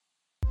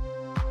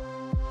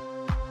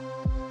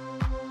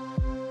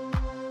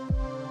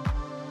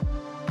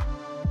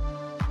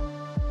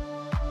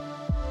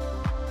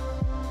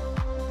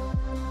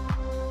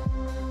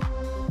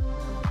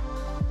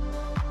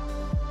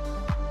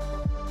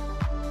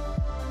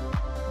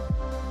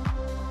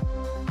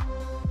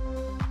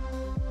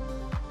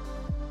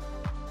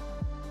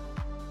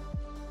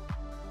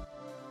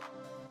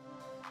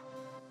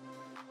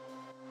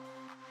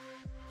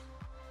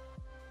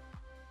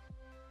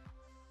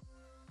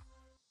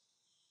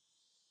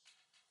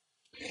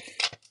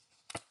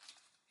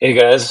Hey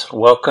guys,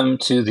 welcome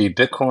to the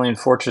Bitcoin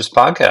Fortress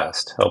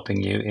podcast,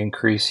 helping you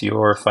increase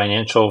your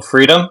financial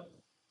freedom.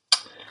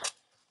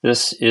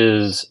 This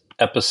is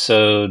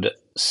episode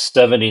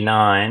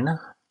 79,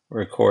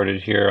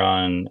 recorded here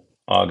on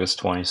August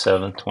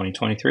 27th,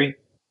 2023.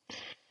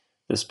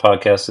 This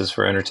podcast is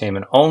for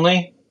entertainment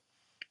only,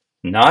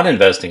 not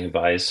investing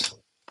advice.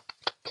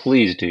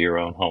 Please do your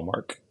own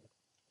homework.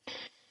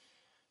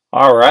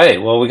 All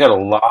right, well, we got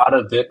a lot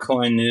of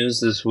Bitcoin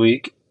news this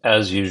week,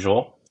 as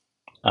usual.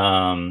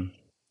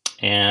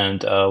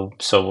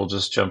 So we'll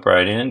just jump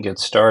right in, get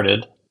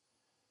started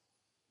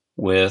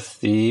with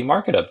the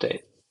market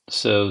update.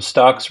 So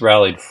stocks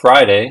rallied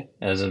Friday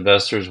as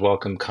investors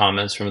welcomed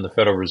comments from the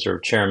Federal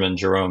Reserve Chairman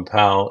Jerome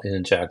Powell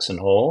in Jackson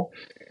Hole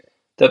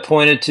that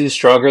pointed to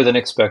stronger than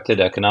expected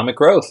economic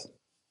growth.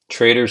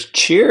 Traders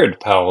cheered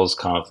Powell's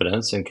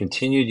confidence in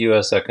continued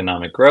U.S.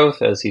 economic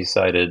growth as he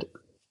cited,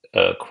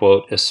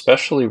 quote,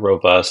 especially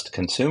robust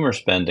consumer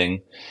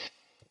spending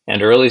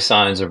and early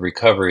signs of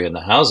recovery in the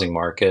housing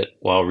market,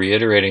 while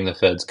reiterating the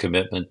Fed's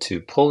commitment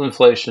to pull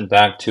inflation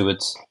back to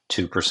its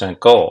 2%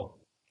 goal.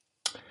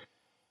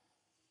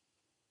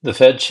 The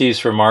Fed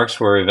chief's remarks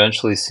were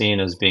eventually seen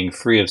as being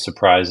free of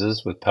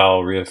surprises, with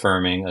Powell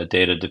reaffirming a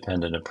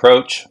data-dependent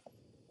approach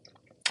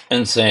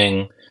and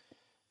saying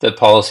that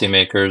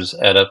policymakers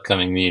at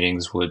upcoming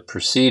meetings would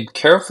proceed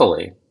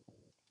carefully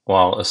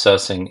while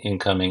assessing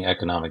incoming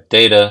economic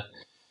data.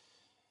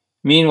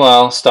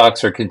 Meanwhile,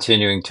 stocks are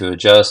continuing to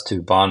adjust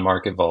to bond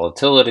market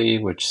volatility,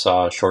 which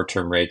saw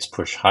short-term rates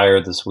push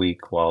higher this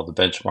week while the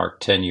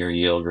benchmark 10-year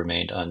yield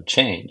remained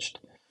unchanged.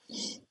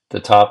 The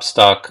top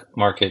stock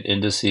market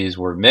indices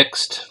were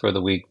mixed for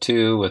the week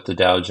too, with the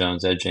Dow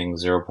Jones edging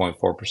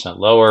 0.4%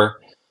 lower,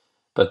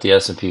 but the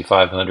S&P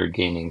 500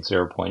 gaining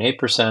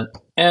 0.8%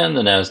 and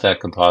the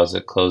Nasdaq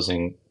Composite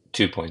closing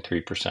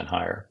 2.3%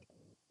 higher.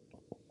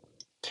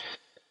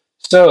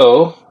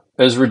 So,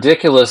 as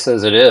ridiculous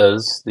as it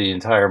is, the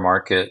entire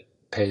market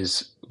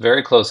pays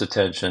very close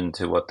attention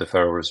to what the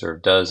Federal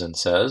Reserve does and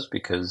says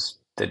because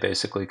they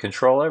basically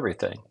control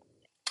everything.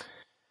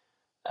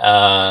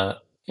 And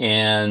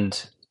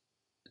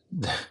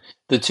the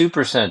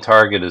 2%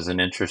 target is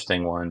an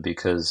interesting one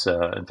because,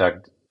 in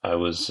fact, I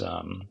was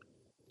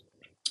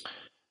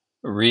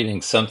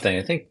reading something.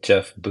 I think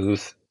Jeff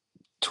Booth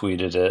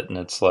tweeted it, and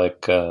it's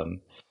like a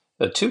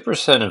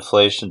 2%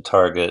 inflation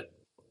target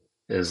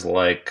is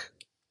like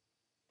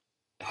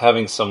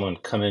having someone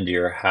come into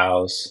your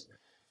house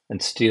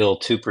and steal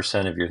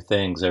 2% of your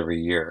things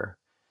every year.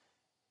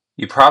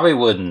 You probably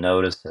wouldn't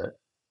notice it,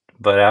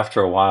 but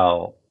after a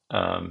while,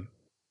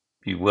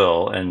 you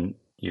will, and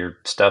your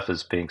stuff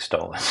is being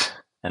stolen.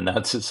 And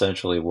that's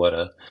essentially what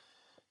a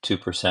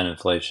 2%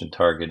 inflation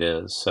target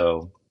is.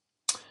 So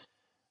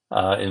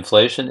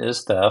inflation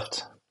is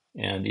theft,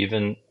 and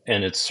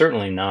it's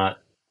certainly not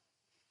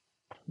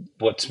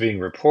what's being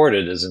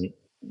reported isn't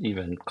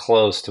even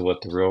close to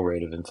what the real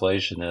rate of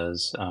inflation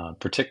is,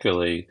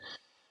 particularly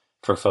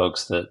for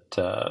folks that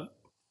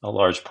a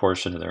large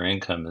portion of their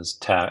income is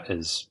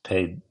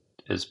paid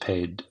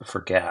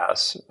for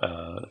gas,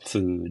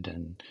 food,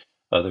 and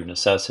other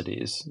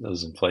necessities.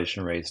 Those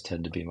inflation rates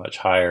tend to be much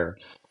higher,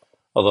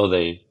 although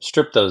they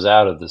strip those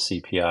out of the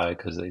CPI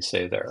because they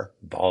say they're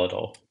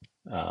volatile,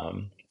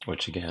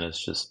 which again is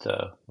just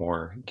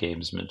more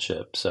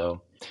gamesmanship.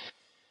 So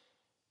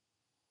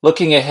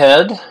looking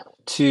ahead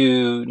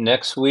to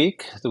next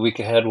week, the week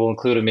ahead will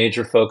include a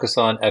major focus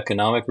on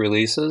economic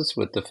releases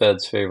with the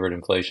Fed's favorite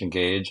inflation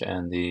gauge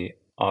and the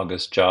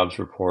August jobs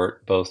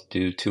report both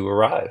due to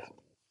arrive.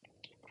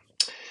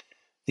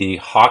 The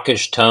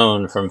hawkish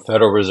tone from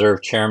Federal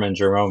Reserve Chairman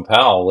Jerome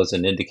Powell was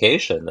an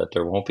indication that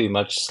there won't be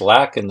much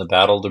slack in the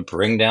battle to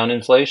bring down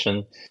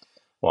inflation,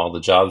 while the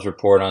jobs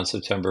report on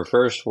September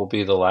 1st will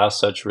be the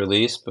last such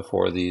release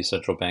before the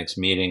central bank's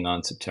meeting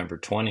on September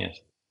 20th.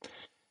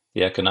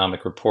 The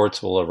economic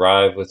reports will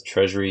arrive with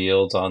Treasury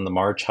yields on the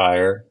march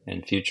higher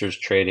and futures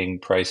trading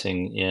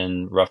pricing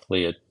in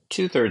roughly a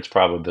two-thirds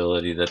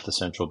probability that the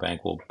central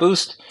bank will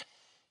boost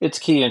its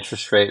key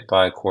interest rate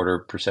by a quarter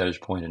percentage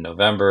point in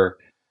November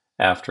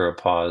after a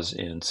pause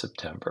in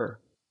September.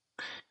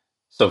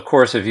 So, of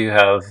course, if you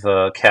have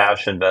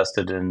cash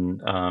invested in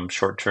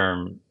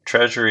short-term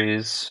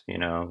treasuries,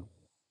 1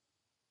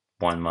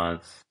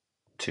 month,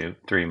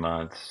 3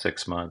 month,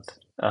 6 month,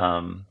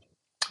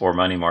 or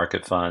money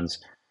market funds,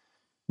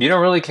 you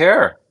don't really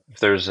care if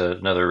there's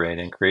another rate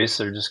increase.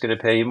 They're just going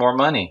to pay you more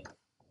money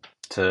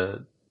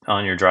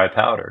on your dry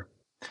powder.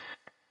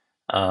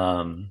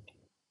 So,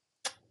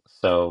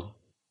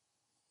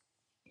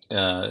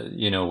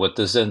 what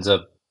this ends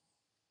up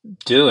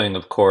doing,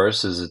 of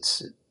course, is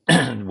it's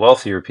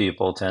wealthier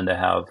people tend to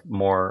have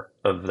more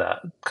of that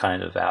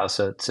kind of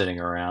asset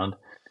sitting around.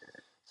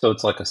 So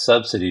it's like a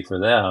subsidy for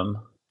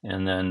them.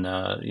 And then,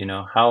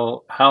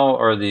 how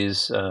are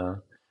these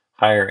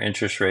higher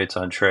interest rates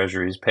on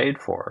treasuries paid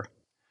for?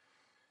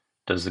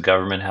 Does the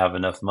government have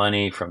enough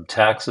money from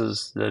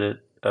taxes that it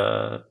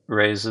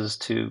raises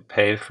to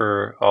pay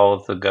for all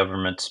of the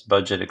government's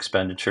budget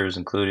expenditures,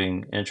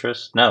 including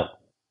interest? No,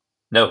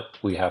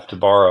 we have to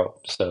borrow.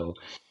 So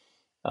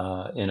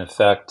in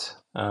effect,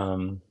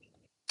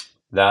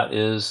 that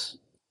is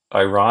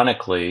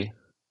ironically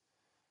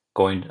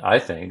I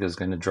think, is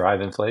going to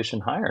drive inflation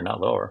higher, not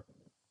lower.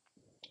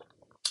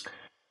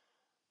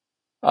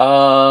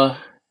 Uh,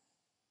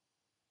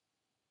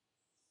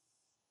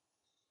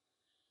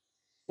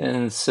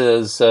 and it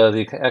says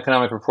the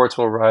economic reports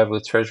will arrive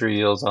with Treasury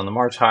yields on the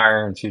march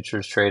higher and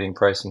futures trading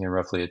pricing in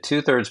roughly a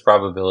two-thirds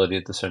probability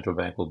that the central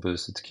bank will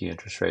boost its key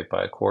interest rate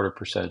by a quarter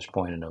percentage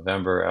point in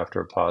November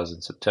after a pause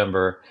in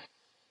September.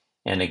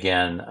 And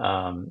again,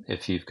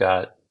 if you've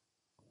got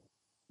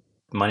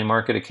money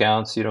market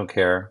accounts, you don't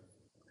care.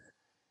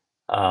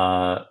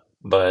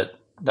 But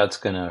that's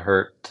going to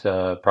hurt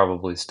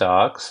probably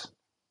stocks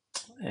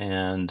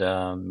and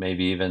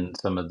maybe even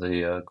some of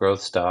the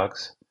growth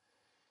stocks.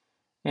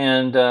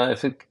 And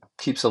if it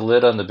keeps a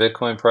lid on the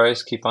Bitcoin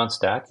price, keep on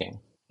stacking,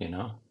 you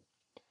know.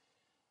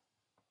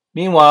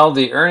 Meanwhile,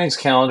 the earnings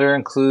calendar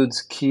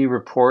includes key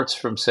reports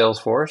from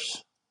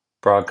Salesforce,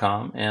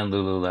 Broadcom, and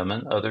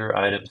Lululemon. Other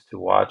items to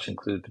watch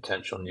include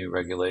potential new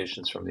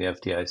regulations from the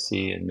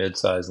FDIC and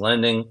mid-sized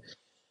lending,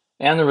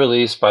 and the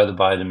release by the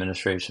Biden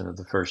administration of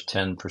the first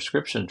 10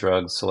 prescription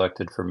drugs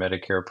selected for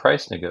Medicare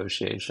price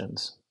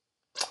negotiations.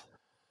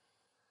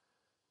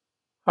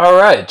 All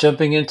right,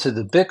 jumping into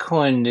the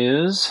Bitcoin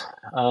news.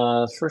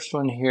 First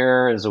one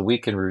here is a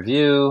week in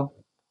review.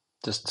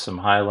 Just some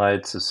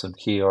highlights of some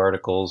key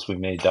articles. We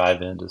may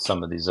dive into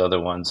some of these other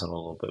ones in a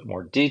little bit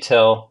more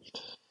detail.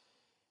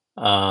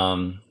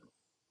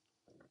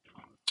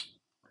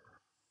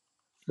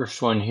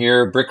 First one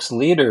here, BRICS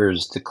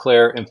leaders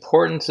declare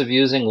importance of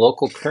using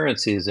local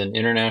currencies in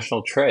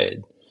international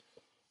trade.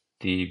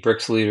 The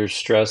BRICS leaders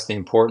stress the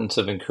importance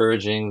of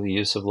encouraging the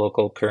use of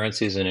local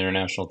currencies in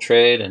international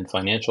trade and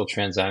financial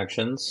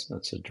transactions.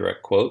 That's a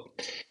direct quote.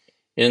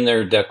 In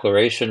their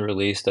declaration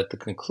released at the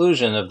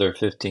conclusion of their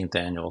 15th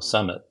annual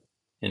summit.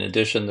 In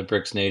addition, the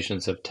BRICS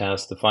nations have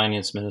tasked the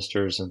finance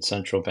ministers and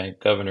central bank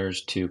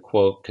governors to,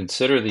 quote,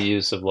 consider the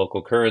use of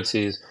local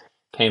currencies,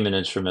 payment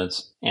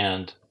instruments,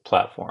 and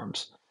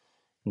platforms.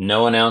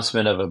 No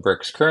announcement of a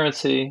BRICS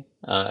currency,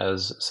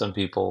 as some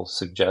people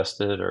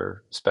suggested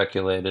or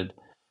speculated.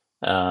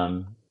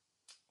 Um,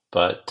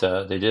 but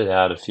they did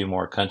add a few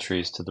more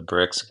countries to the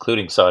BRICS,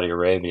 including Saudi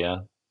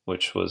Arabia,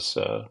 which was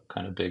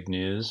kind of big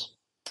news.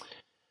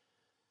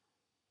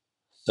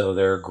 So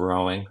they're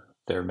growing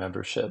their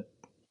membership.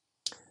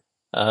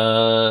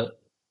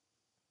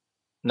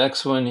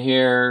 Next one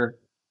here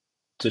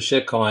to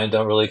shitcoin,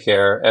 don't really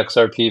care.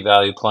 XRP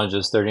value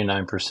plunges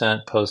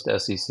 39% post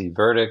SEC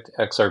verdict.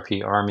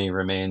 XRP Army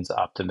remains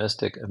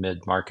optimistic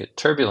amid market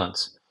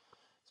turbulence.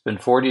 It's been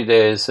 40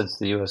 days since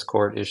the U.S.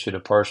 court issued a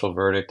partial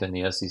verdict in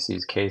the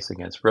SEC's case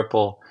against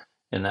Ripple.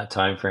 In that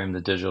time frame,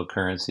 the digital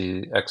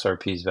currency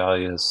XRP's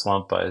value has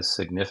slumped by a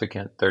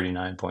significant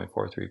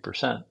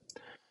 39.43%.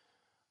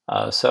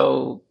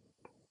 So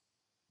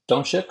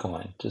don't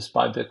shitcoin, just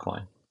buy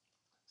Bitcoin.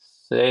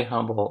 Stay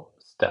humble,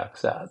 stack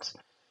sats.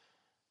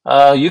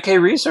 UK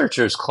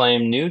researchers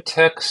claim new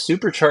tech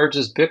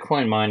supercharges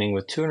Bitcoin mining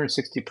with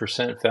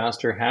 260%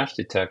 faster hash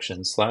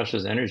detection,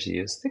 slashes energy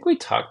use. I think we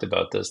talked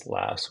about this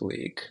last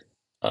week,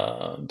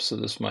 so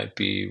this might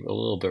be a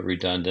little bit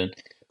redundant.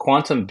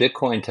 Quantum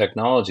Bitcoin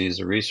Technologies,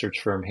 a research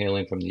firm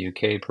hailing from the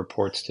UK,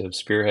 purports to have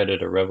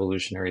spearheaded a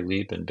revolutionary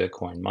leap in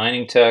Bitcoin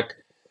mining tech.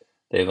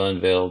 They've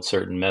unveiled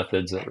certain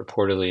methods that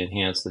reportedly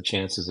enhance the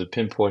chances of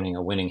pinpointing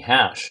a winning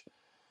hash.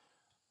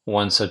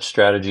 One such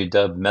strategy,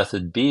 dubbed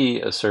Method B,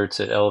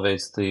 asserts it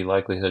elevates the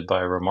likelihood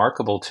by a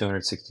remarkable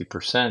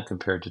 260%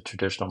 compared to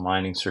traditional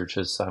mining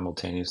searches,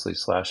 simultaneously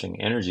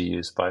slashing energy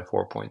use by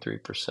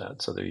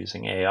 4.3%. So they're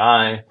using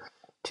AI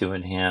to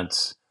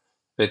enhance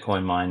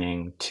Bitcoin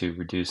mining to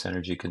reduce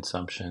energy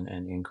consumption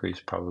and increase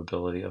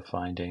probability of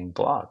finding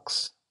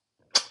blocks.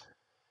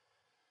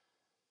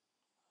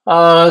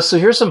 So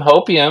here's some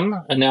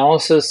hopium.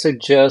 Analysis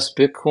suggests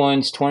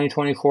Bitcoin's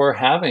 2024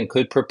 halving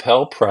could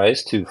propel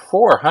price to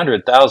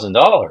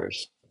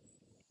 $400,000.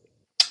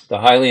 The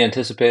highly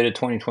anticipated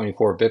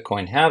 2024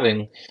 Bitcoin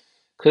halving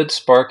could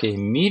spark a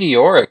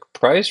meteoric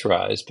price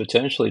rise,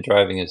 potentially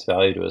driving its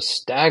value to a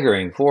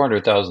staggering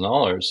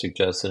 $400,000,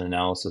 suggests an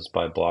analysis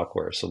by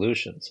Blockware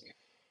Solutions.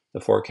 The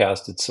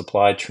forecasted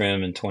supply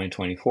trim in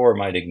 2024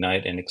 might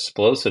ignite an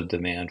explosive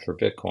demand for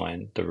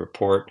Bitcoin. The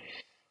report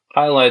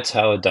highlights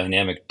how a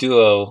dynamic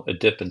duo, a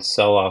dip in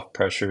sell-off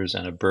pressures,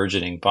 and a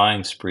burgeoning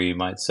buying spree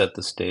might set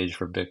the stage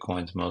for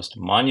Bitcoin's most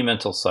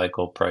monumental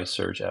cycle price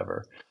surge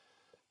ever.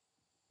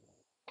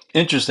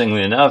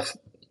 Interestingly enough,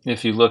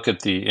 if you look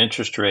at the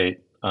interest rate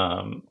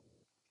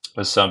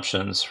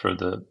assumptions for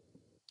the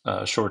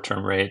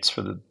short-term rates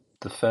for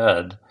the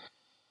Fed,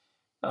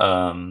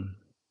 and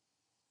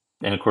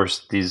of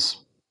course these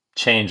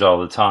change all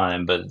the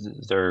time, but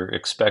they're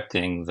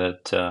expecting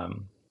that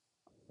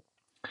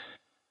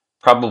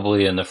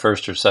probably in the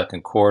first or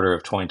second quarter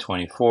of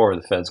 2024,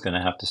 the Fed's going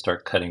to have to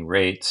start cutting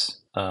rates,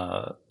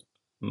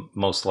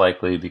 most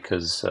likely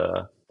because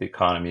the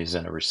economy is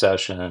in a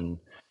recession,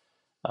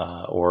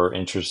 or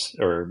interest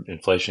or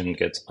inflation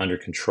gets under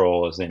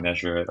control as they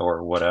measure it,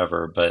 or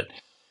whatever. But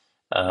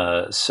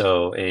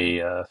So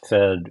a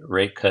Fed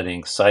rate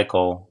cutting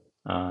cycle,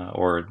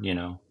 or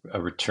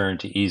a return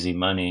to easy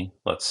money,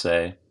 let's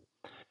say,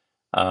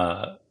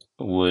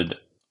 would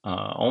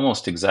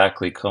almost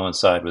exactly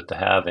coincide with the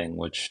halving,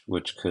 which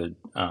could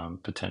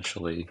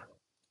potentially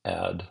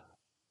add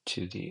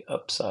to the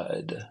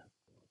upside.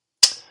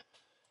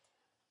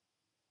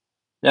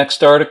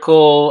 Next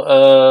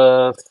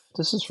article,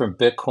 this is from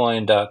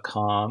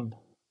Bitcoin.com.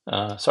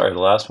 Sorry, the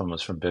last one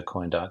was from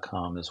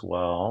Bitcoin.com as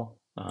well.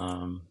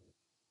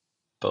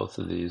 Both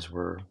of these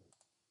were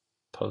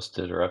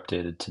posted or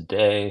updated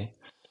today.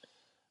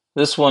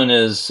 This one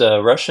is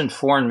Russian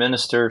Foreign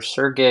Minister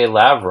Sergei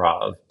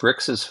Lavrov.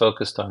 BRICS is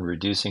focused on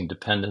reducing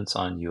dependence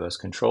on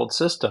U.S.-controlled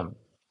system.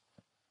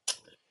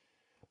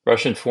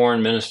 Russian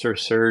Foreign Minister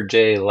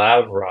Sergei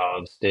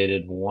Lavrov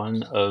stated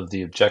one of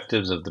the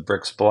objectives of the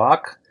BRICS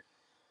bloc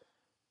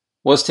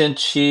was to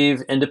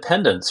achieve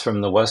independence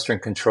from the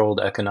Western-controlled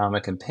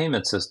economic and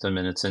payment system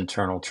in its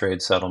internal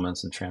trade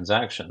settlements and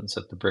transactions.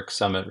 At the BRICS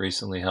summit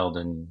recently held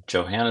in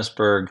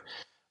Johannesburg,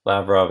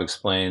 Lavrov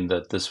explained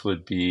that this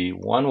would be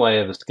one way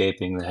of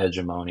escaping the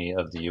hegemony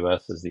of the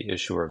U.S. as the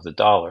issuer of the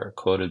dollar.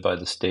 Quoted by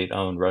the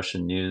state-owned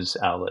Russian news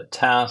outlet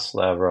TASS,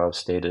 Lavrov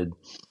stated,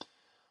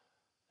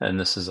 and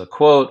this is a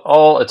quote,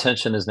 "All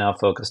attention is now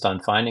focused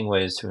on finding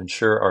ways to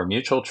ensure our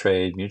mutual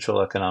trade,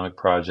 mutual economic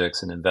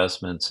projects, and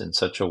investments in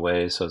such a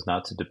way so as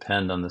not to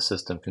depend on the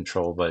system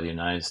controlled by the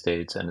United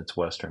States and its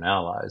Western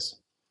allies."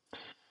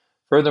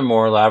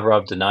 Furthermore,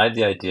 Lavrov denied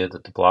the idea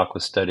that the bloc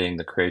was studying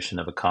the creation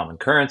of a common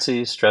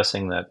currency,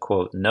 stressing that,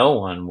 quote, "no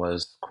one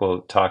was,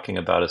 quote, talking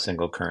about a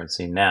single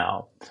currency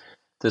now."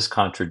 This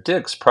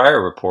contradicts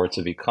prior reports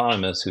of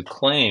economists who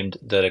claimed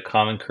that a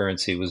common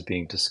currency was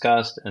being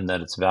discussed and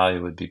that its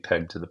value would be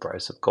pegged to the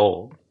price of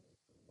gold.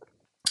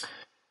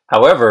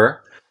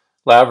 However,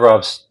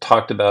 Lavrov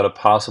talked about a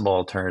possible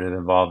alternative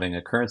involving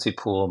a currency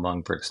pool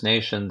among BRICS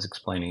nations,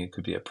 explaining it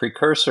could be a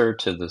precursor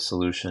to the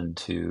solution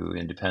to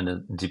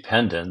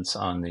dependence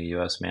on the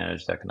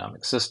U.S.-managed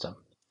economic system.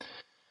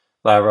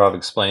 Lavrov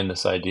explained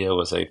this idea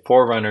was a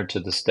forerunner to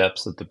the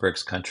steps that the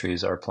BRICS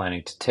countries are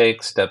planning to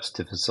take, steps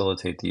to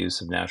facilitate the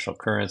use of national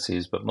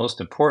currencies, but most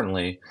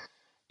importantly,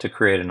 to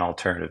create an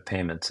alternative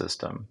payment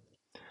system.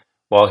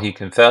 While he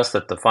confessed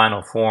that the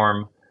final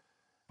form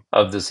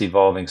of this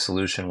evolving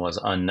solution was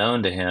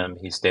unknown to him,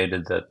 he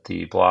stated that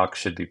the bloc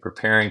should be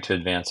preparing to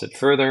advance it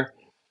further,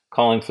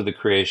 calling for the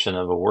creation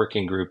of a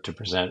working group to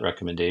present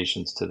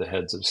recommendations to the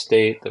heads of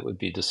state that would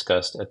be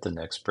discussed at the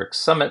next BRICS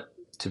summit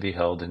to be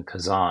held in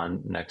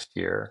Kazan next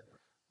year.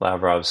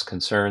 Lavrov's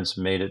concerns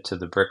made it to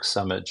the BRICS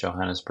Summit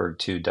Johannesburg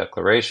II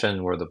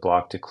declaration, where the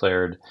bloc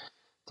declared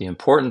the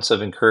importance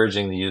of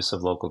encouraging the use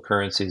of local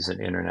currencies in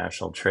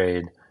international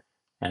trade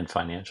and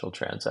financial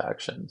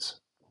transactions.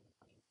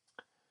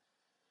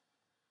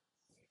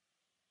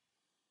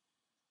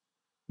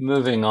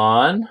 Moving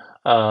on,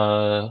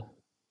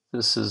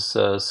 this is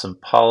some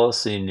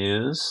policy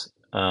news.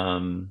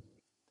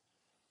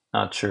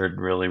 Not sure it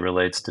really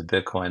relates to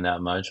Bitcoin that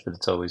much, but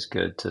it's always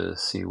good to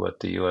see what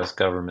the US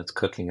government's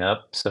cooking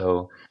up.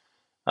 So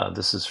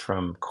this is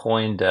from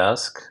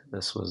CoinDesk.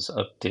 This was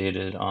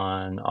updated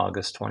on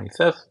August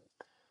 25th.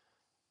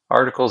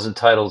 Articles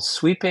entitled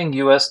Sweeping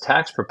US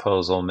Tax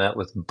Proposal Met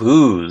with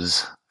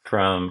Boos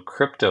from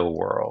Crypto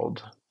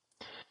World.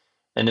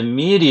 An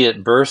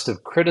immediate burst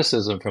of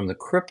criticism from the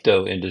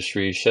crypto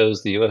industry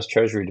shows the US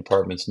Treasury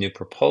Department's new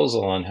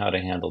proposal on how to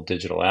handle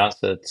digital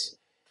assets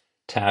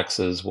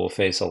taxes will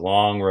face a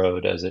long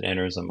road as it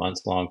enters a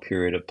months-long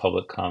period of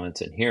public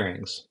comments and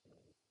hearings.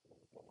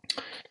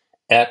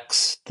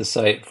 X, the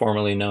site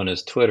formerly known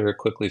as Twitter,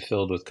 quickly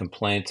filled with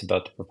complaints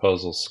about the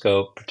proposal's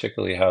scope,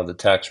 particularly how the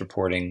tax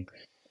reporting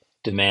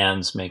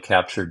demands may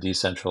capture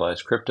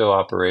decentralized crypto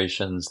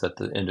operations that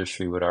the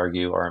industry would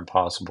argue are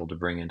impossible to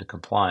bring into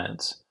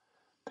compliance.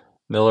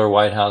 Miller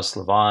Whitehouse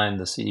Levine,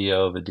 the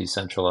CEO of a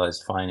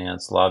decentralized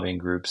finance lobbying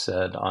group,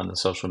 said on the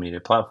social media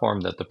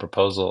platform that the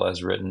proposal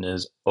as written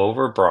is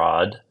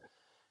overbroad,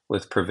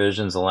 with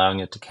provisions allowing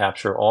it to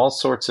capture all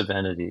sorts of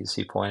entities.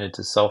 He pointed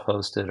to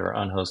self-hosted or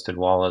unhosted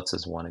wallets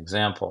as one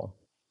example.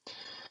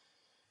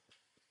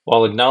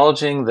 While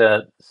acknowledging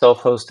that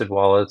self-hosted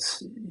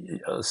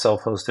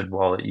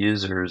wallet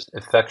users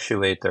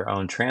effectuate their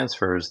own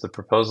transfers, the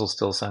proposal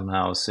still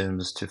somehow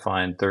assumes to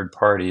find third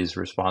parties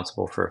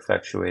responsible for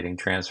effectuating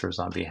transfers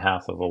on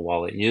behalf of a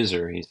wallet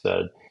user, he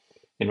said.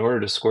 In order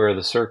to square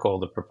the circle,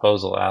 the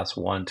proposal asks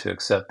one to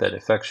accept that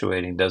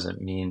effectuating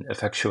doesn't mean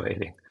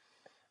effectuating.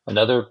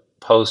 Another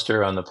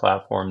poster on the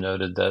platform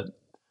noted that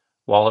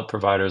wallet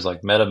providers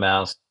like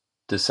MetaMask,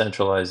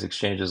 decentralized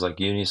exchanges like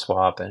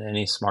Uniswap, and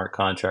any smart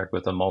contract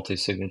with a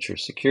multi-signature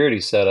security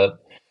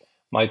setup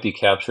might be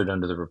captured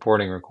under the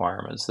reporting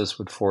requirements. This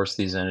would force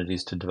these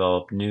entities to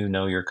develop new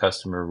Know Your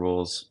Customer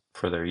rules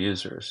for their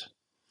users.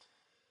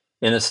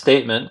 In a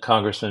statement,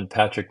 Congressman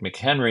Patrick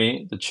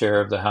McHenry, the chair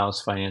of the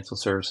House Financial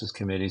Services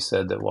Committee,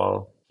 said that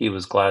while he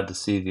was glad to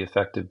see the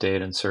effective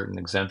date and certain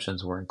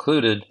exemptions were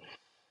included,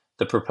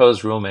 the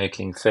proposed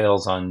rulemaking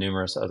fails on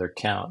numerous other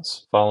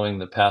counts. Following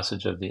the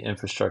passage of the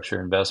Infrastructure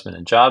Investment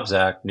and Jobs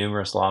Act,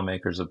 numerous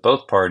lawmakers of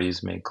both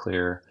parties made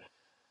clear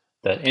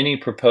that any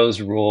proposed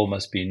rule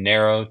must be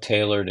narrow,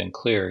 tailored, and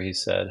clear, he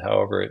said.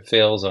 However, it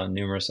fails on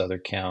numerous other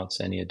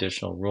counts. Any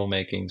additional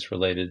rulemakings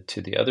related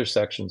to the other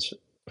sections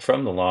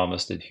from the law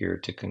must adhere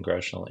to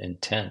congressional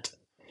intent.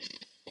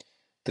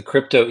 The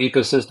crypto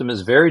ecosystem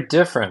is very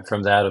different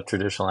from that of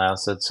traditional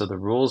assets, so the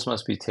rules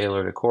must be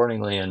tailored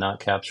accordingly and not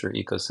capture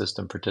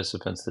ecosystem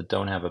participants that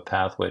don't have a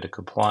pathway to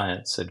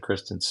compliance, said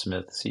Kristen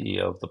Smith,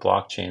 CEO of the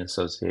Blockchain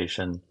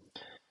Association,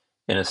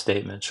 in a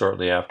statement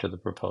shortly after the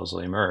proposal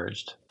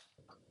emerged.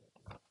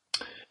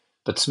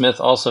 But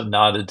Smith also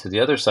nodded to the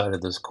other side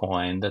of this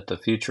coin that the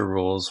future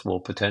rules will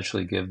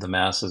potentially give the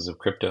masses of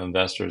crypto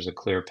investors a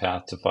clear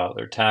path to file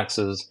their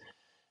taxes,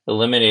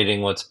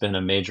 eliminating what's been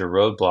a major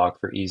roadblock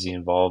for easy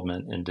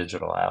involvement in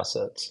digital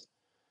assets.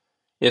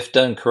 If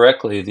done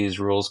correctly,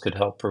 these rules could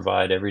help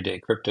provide everyday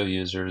crypto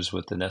users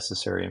with the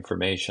necessary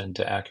information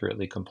to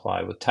accurately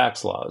comply with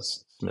tax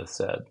laws, Smith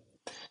said.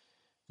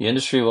 The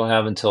industry will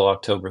have until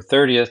October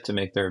 30th to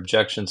make their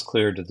objections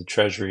clear to the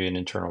Treasury and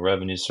Internal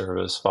Revenue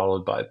Service,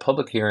 followed by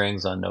public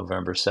hearings on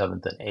November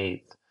 7th and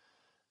 8th.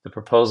 The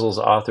proposal's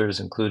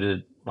authors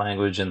included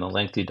language in the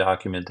lengthy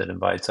document that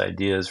invites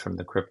ideas from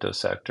the crypto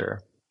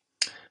sector.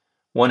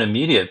 One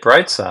immediate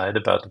bright side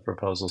about the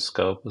proposal's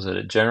scope was that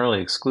it generally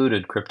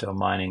excluded crypto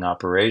mining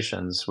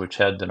operations, which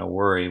had been a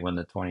worry when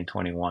the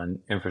 2021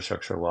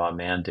 infrastructure law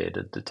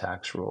mandated the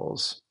tax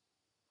rules.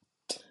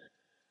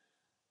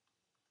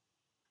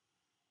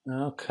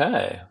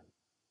 Okay.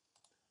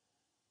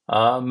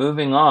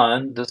 Moving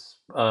on, this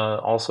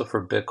also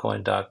for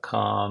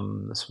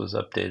Bitcoin.com. This was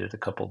updated a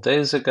couple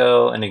days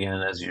ago. And again,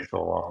 as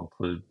usual, I'll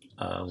include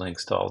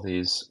links to all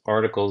these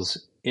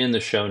articles in the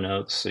show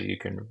notes so you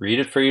can read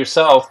it for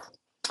yourself.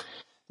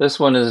 This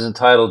one is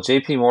entitled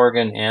JP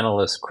Morgan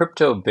Analyst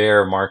Crypto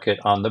Bear Market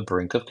on the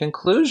Brink of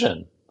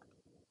Conclusion.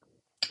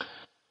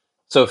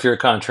 So if you're a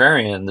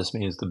contrarian, this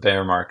means the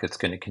bear market's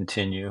going to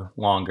continue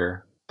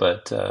longer.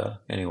 But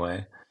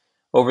anyway,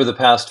 over the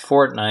past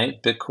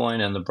fortnight,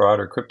 Bitcoin and the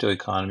broader crypto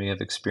economy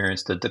have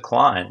experienced a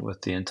decline,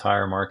 with the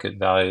entire market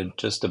valued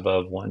just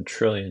above $1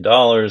 trillion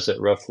at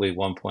roughly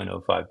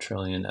 $1.05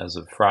 trillion as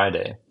of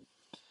Friday,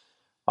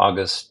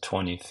 August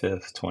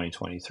 25th,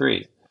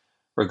 2023.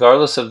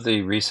 Regardless of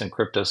the recent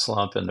crypto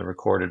slump and the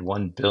recorded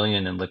 $1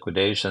 billion in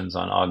liquidations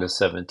on August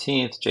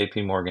 17th,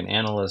 JP Morgan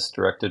analysts,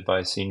 directed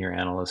by senior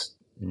analyst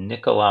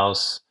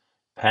Nikolaos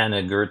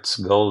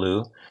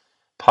Panagirtsoglu,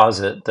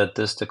 posit that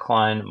this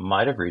decline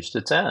might have reached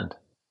its end.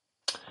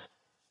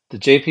 The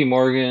JP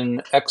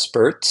Morgan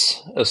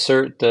experts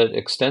assert that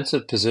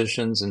extensive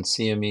positions in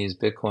CME's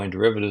Bitcoin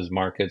derivatives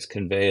markets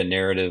convey a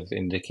narrative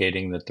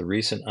indicating that the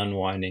recent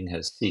unwinding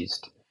has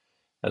ceased.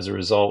 As a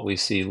result, we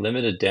see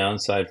limited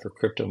downside for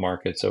crypto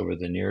markets over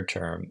the near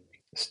term,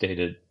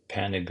 stated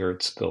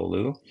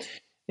Panagirtsoglu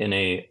in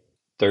a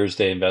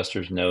Thursday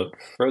investors note.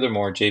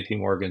 Furthermore, JP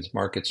Morgan's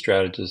market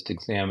strategist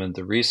examined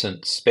the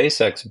recent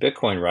SpaceX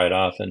Bitcoin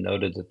write-off and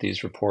noted that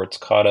these reports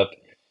caught up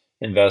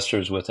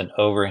investors with an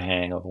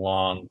overhang of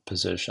long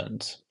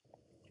positions.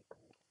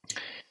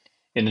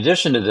 In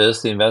addition to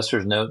this, the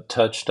investors note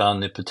touched on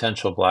the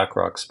potential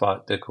BlackRock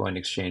spot Bitcoin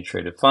exchange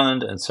traded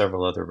fund and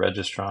several other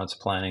registrants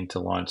planning to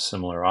launch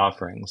similar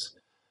offerings.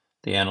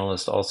 The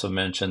analyst also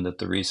mentioned that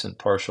the recent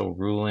partial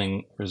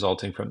ruling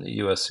resulting from the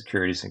U.S.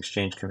 Securities and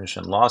Exchange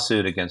Commission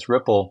lawsuit against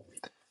Ripple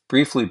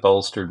briefly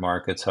bolstered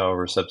markets.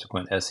 However,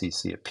 subsequent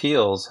SEC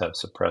appeals have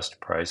suppressed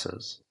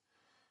prices.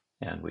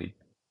 And we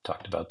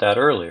talked about that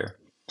earlier.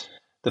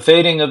 The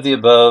fading of the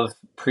above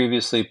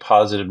previously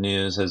positive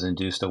news has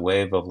induced a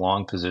wave of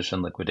long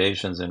position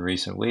liquidations in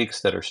recent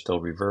weeks that are still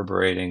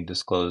reverberating,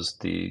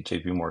 disclosed the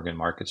JP Morgan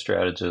market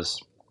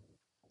strategist.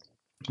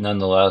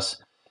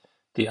 Nonetheless,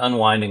 the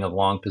unwinding of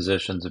long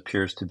positions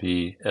appears to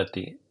be at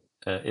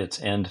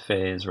its end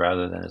phase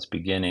rather than its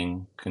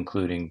beginning,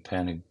 concluding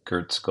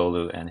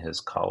Panagirtsoglu and his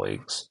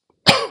colleagues.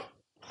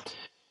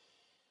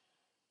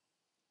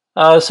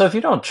 So if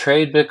you don't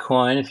trade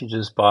Bitcoin, if you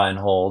just buy and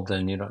hold,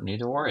 then you don't need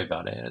to worry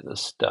about any of this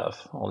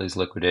stuff. All these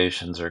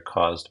liquidations are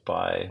caused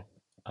by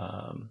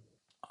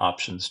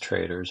options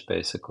traders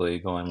basically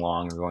going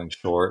long or going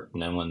short,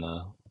 and then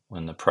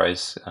when the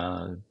price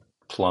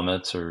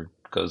plummets or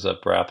goes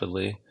up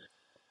rapidly,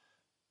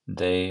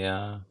 they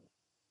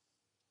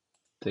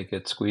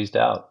get squeezed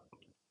out.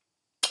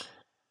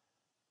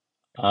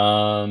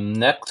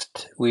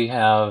 Next, we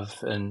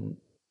have an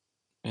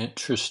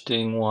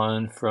interesting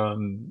one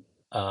from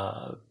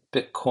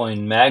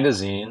Bitcoin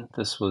Magazine.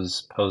 This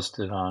was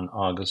posted on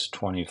August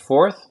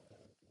 24th.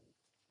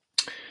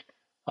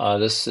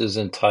 This is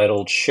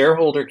entitled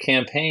Shareholder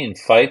Campaign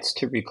Fights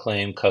to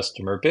Reclaim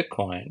Customer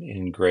Bitcoin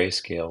in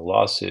Grayscale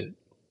Lawsuit.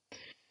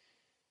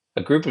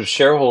 A group of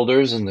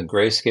shareholders in the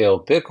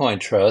Grayscale Bitcoin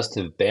Trust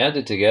have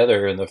banded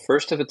together in the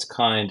first of its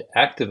kind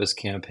activist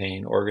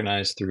campaign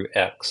organized through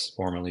X,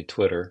 formerly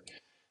Twitter.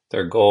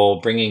 Their goal,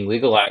 bringing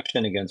legal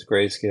action against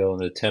Grayscale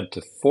in an attempt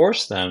to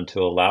force them to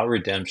allow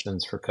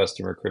redemptions for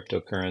customer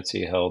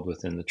cryptocurrency held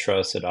within the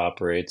trust it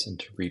operates and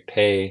to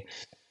repay,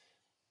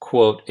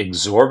 quote,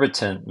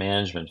 exorbitant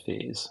management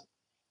fees.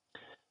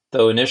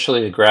 Though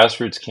initially a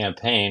grassroots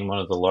campaign, one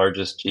of the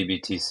largest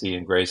GBTC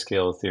and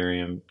Grayscale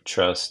Ethereum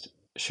Trust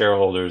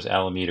shareholders,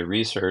 Alameda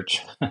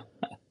Research,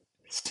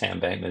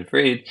 Sam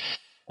Bankman-Fried,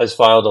 has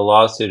filed a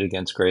lawsuit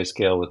against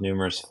Grayscale with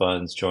numerous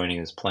funds joining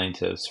as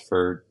plaintiffs: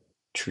 Fir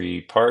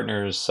Tree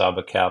Partners,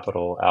 Saba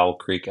Capital, Owl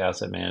Creek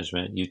Asset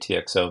Management,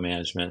 UTXO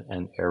Management,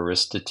 and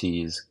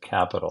Aristides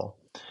Capital.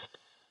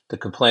 The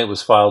complaint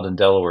was filed in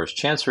Delaware's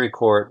Chancery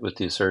Court with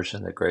the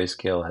assertion that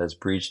Grayscale has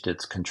breached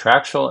its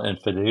contractual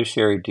and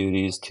fiduciary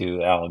duties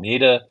to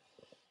Alameda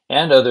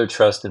and other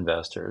trust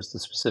investors. The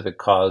specific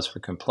cause for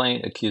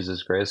complaint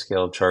accuses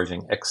Grayscale of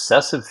charging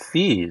excessive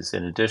fees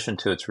in addition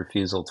to its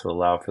refusal to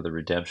allow for the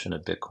redemption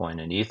of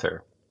Bitcoin and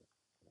Ether.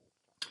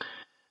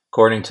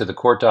 According to the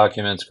court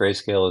documents,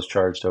 Grayscale has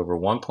charged over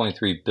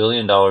 $1.3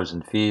 billion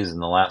in fees in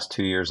the last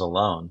 2 years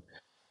alone.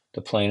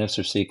 The plaintiffs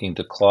are seeking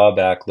to claw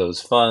back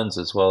those funds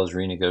as well as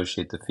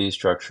renegotiate the fee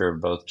structure of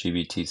both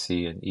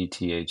GBTC and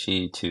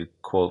ETHE to,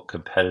 quote,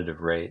 competitive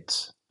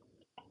rates.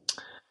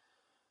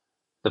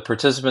 The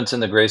participants in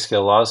the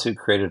Grayscale lawsuit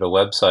created a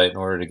website in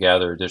order to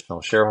gather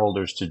additional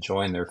shareholders to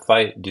join their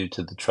fight due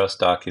to the trust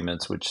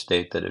documents, which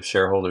state that if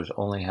shareholders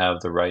only have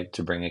the right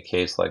to bring a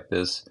case like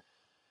this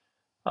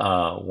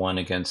one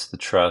against the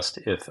trust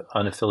if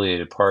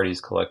unaffiliated parties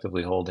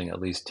collectively holding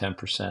at least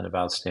 10% of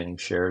outstanding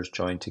shares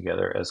join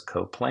together as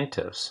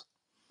co-plaintiffs.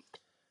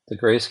 The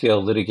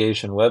Grayscale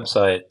litigation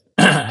website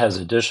has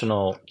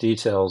additional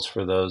details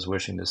for those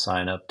wishing to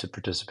sign up to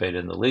participate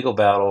in the legal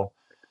battle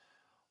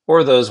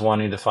or those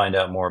wanting to find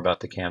out more about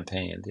the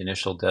campaign. The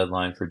initial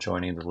deadline for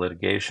joining the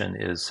litigation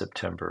is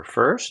September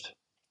 1st,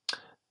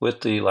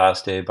 with the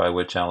last day by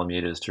which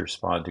Alameda is to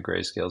respond to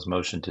Grayscale's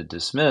motion to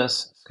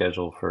dismiss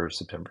scheduled for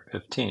September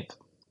 15th.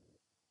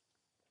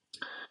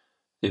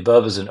 The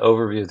above is an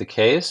overview of the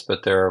case,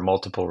 but there are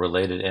multiple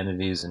related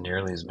entities and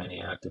nearly as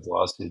many active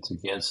lawsuits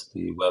against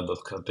the web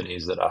of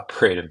companies that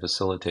operate and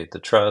facilitate the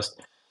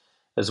trust,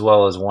 as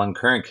well as one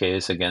current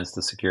case against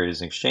the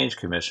Securities and Exchange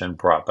Commission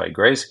brought by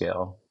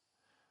Grayscale.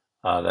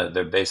 That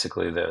they're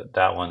basically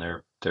that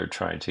one they're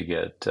trying to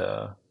get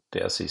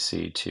the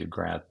SEC to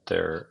grant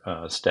their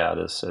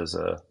status as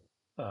a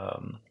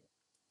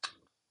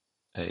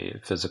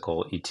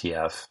physical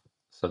ETF,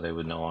 so they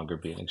would no longer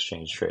be an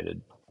exchange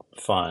traded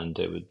fund.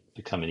 They would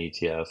become an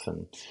ETF,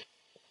 and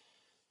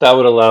that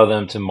would allow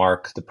them to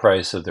mark the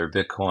price of their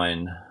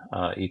Bitcoin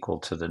equal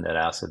to the net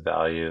asset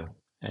value,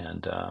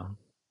 and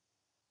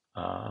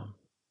uh,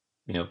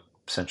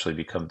 essentially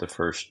become the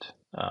first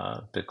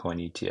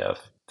Bitcoin ETF,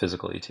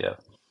 physical ETF.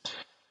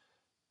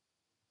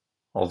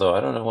 Although I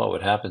don't know what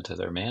would happen to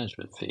their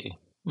management fee.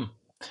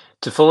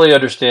 To fully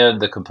understand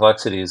the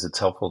complexities, it's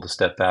helpful to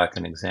step back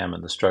and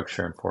examine the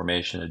structure and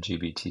formation of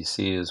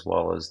GBTC as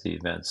well as the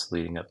events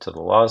leading up to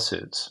the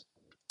lawsuits.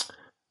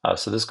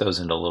 So this goes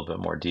into a little bit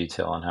more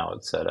detail on how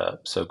it's set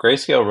up. So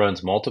Grayscale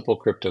runs multiple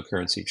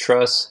cryptocurrency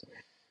trusts,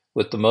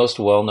 with the most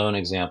well-known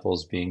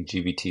examples being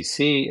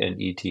GBTC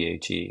and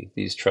ETHE.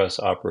 These trusts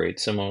operate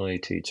similarly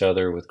to each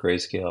other, with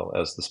Grayscale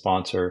as the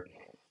sponsor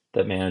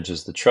that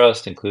manages the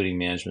trust, including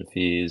management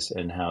fees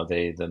and how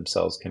they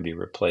themselves can be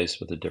replaced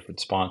with a different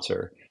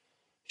sponsor.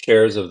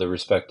 Shares of the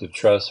respective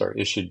trusts are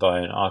issued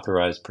by an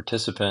authorized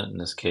participant. In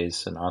this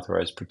case, an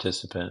authorized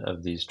participant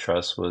of these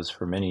trusts was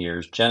for many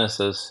years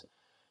Genesis,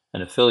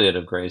 an affiliate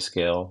of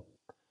Grayscale.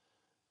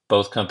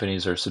 Both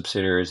companies are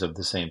subsidiaries of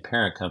the same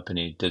parent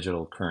company,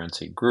 Digital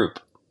Currency Group.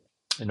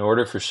 In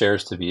order for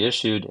shares to be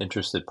issued,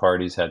 interested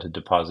parties had to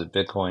deposit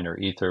Bitcoin or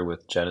Ether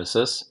with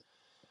Genesis,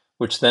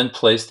 which then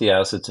placed the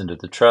assets into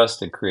the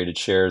trust and created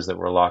shares that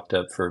were locked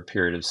up for a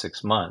period of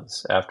 6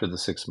 months. After the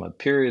 6-month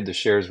period, the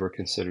shares were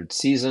considered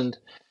seasoned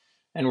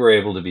and were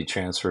able to be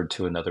transferred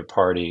to another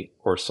party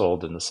or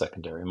sold in the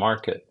secondary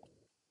market.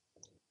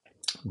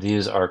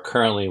 These are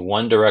currently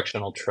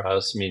one-directional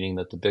trusts, meaning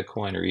that the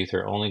Bitcoin or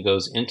Ether only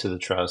goes into the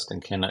trust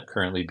and cannot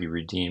currently be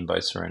redeemed by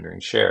surrendering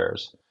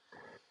shares.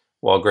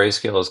 While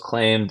Grayscale has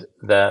claimed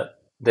that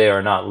they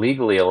are not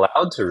legally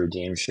allowed to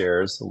redeem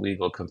shares, the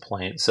legal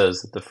complaint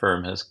says that the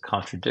firm has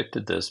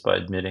contradicted this by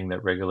admitting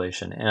that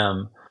Regulation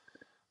M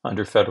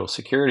under federal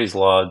securities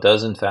law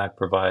does in fact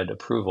provide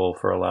approval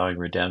for allowing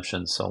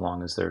redemption so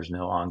long as there is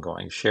no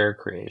ongoing share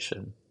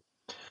creation.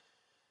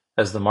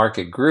 As the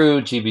market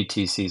grew,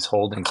 GBTC's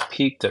holdings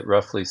peaked at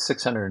roughly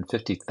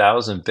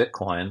 650,000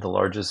 Bitcoin, the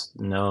largest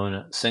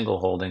known single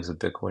holdings of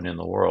Bitcoin in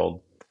the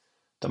world.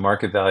 The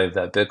market value of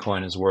that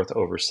Bitcoin is worth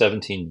over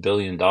 $17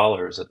 billion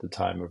at the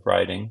time of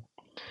writing.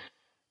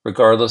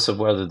 Regardless of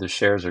whether the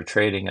shares are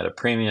trading at a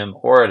premium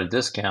or at a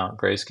discount,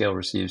 Grayscale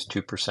receives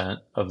 2%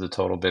 of the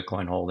total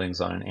Bitcoin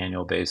holdings on an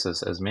annual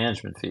basis as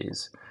management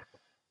fees.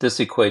 This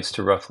equates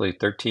to roughly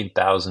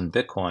 13,000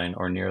 Bitcoin,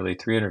 or nearly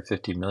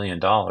 $350 million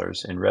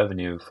in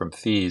revenue from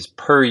fees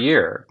per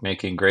year,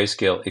 making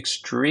Grayscale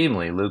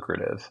extremely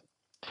lucrative.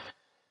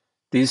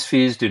 These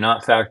fees do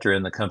not factor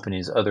in the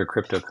company's other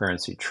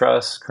cryptocurrency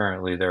trusts.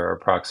 Currently, there are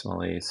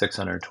approximately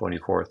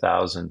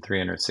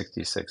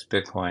 624,366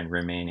 Bitcoin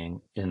remaining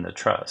in the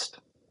trust.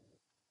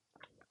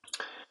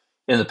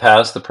 In the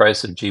past, the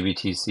price of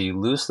GBTC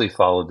loosely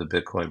followed the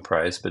Bitcoin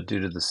price, but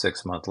due to the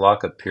 6-month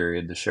lockup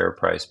period, the share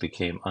price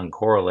became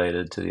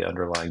uncorrelated to the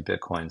underlying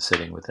Bitcoin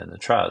sitting within the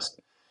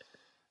trust.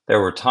 There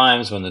were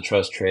times when the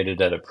trust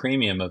traded at a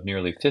premium of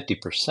nearly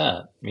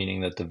 50%, meaning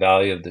that the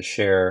value of the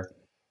share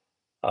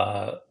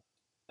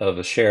of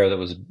a share that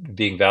was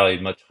being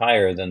valued much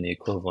higher than the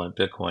equivalent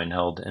Bitcoin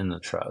held in the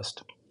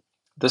trust.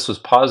 This was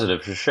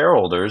positive for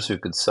shareholders who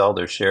could sell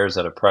their shares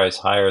at a price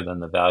higher than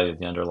the value of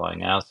the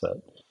underlying asset.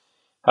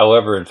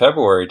 However, in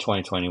February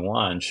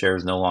 2021,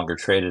 shares no longer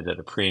traded at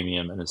a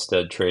premium and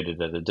instead traded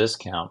at a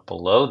discount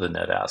below the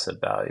net asset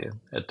value.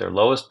 At their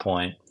lowest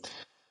point,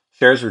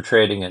 shares were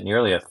trading at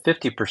nearly a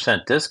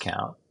 50%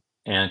 discount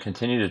and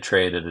continue to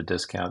trade at a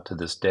discount to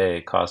this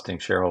day, costing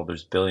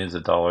shareholders billions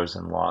of dollars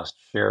in lost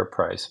share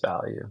price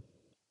value.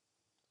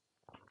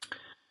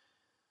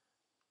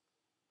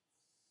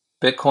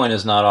 Bitcoin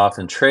is not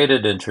often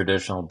traded in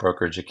traditional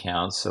brokerage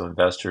accounts, so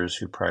investors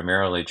who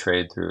primarily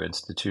trade through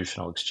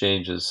institutional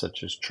exchanges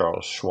such as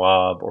Charles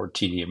Schwab or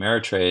TD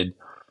Ameritrade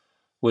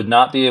would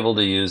not be able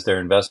to use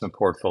their investment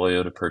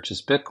portfolio to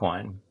purchase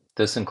Bitcoin.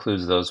 This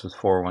includes those with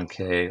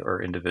 401k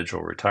or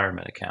individual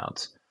retirement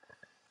accounts.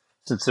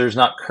 Since there's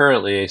not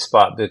currently a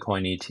spot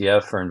Bitcoin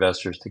ETF for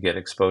investors to get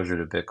exposure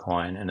to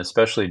Bitcoin, and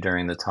especially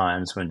during the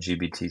times when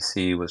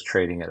GBTC was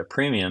trading at a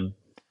premium,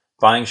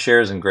 buying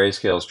shares in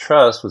Grayscale's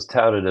trust was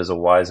touted as a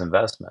wise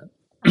investment.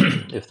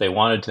 If they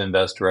wanted to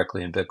invest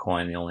directly in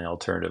Bitcoin, the only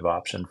alternative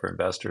option for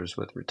investors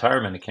with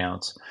retirement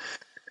accounts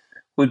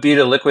would be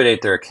to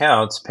liquidate their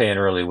accounts, pay an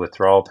early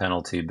withdrawal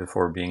penalty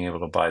before being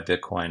able to buy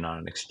Bitcoin on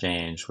an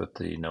exchange with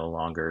the no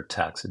longer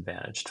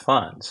tax-advantaged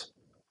funds.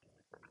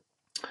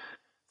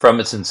 From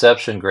its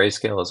inception,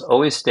 Grayscale has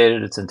always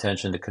stated its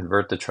intention to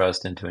convert the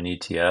trust into an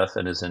ETF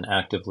and is in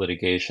active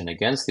litigation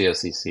against the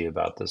SEC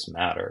about this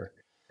matter.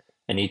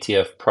 An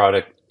ETF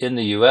product in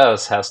the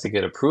US has to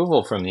get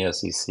approval from the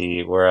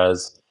SEC,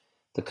 whereas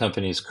the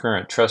company's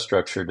current trust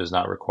structure does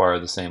not require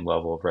the same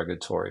level of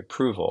regulatory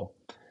approval.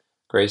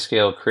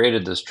 Grayscale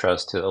created this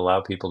trust to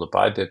allow people to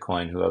buy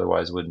Bitcoin who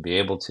otherwise wouldn't be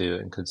able to,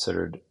 and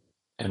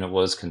it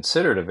was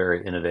considered a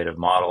very innovative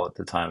model at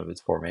the time of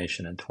its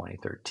formation in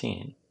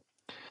 2013.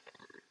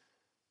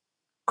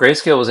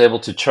 Grayscale was able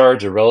to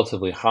charge a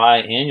relatively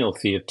high annual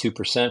fee of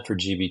 2% for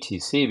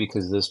GBTC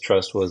because this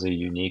trust was a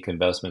unique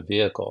investment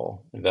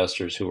vehicle.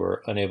 Investors who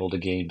were unable to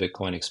gain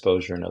Bitcoin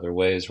exposure in other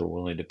ways were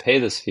willing to pay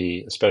this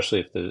fee,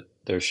 especially if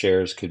their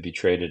shares could be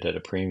traded at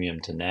a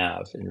premium to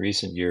NAV. In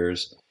recent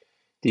years,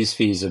 these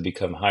fees have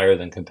become higher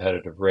than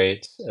competitive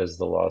rates, as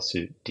the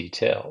lawsuit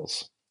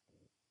details.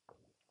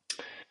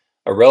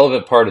 A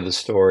relevant part of the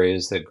story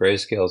is that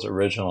Grayscale's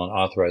original and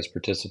authorized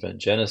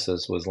participant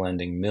Genesis was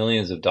lending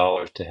millions of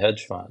dollars to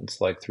hedge funds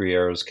like Three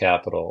Arrows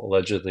Capital,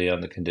 allegedly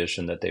on the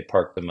condition that they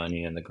park the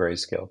money in the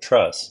Grayscale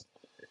Trust.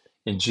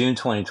 In June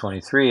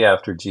 2023,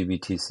 after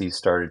GBTC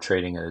started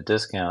trading at a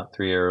discount,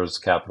 Three Arrows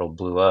Capital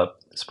blew up,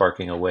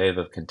 sparking a wave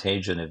of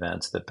contagion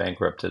events that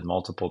bankrupted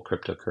multiple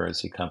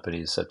cryptocurrency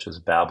companies such as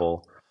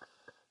Babel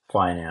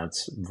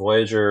Finance,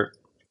 Voyager,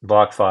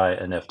 BlockFi,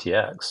 and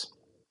FTX.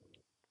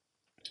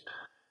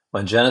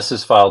 When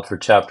Genesis filed for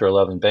Chapter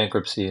 11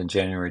 bankruptcy in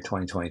January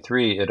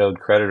 2023, it owed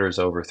creditors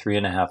over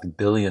 $3.5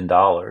 billion.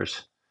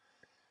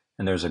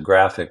 And there's a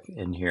graphic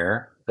in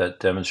here that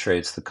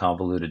demonstrates the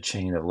convoluted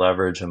chain of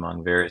leverage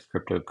among various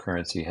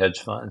cryptocurrency hedge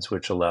funds,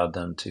 which allowed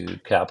them to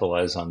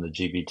capitalize on the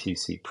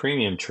GBTC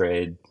premium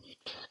trade,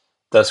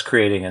 thus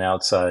creating an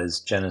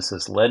outsized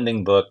Genesis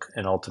lending book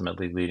and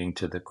ultimately leading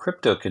to the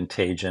crypto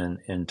contagion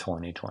in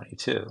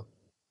 2022.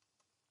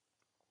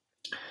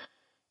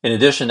 In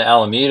addition to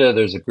Alameda,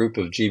 there's a group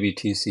of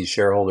GBTC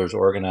shareholders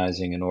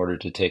organizing in order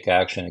to take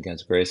action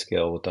against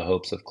Grayscale with the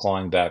hopes of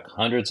clawing back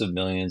hundreds of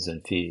millions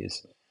in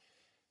fees,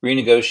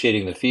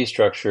 renegotiating the fee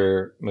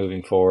structure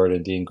moving forward,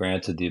 and being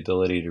granted the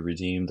ability to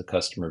redeem the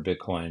customer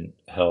Bitcoin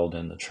held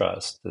in the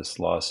trust. This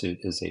lawsuit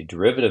is a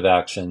derivative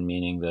action,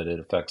 meaning that it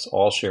affects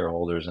all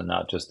shareholders and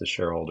not just the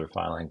shareholder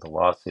filing the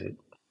lawsuit.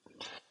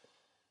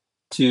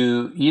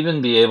 To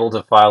even be able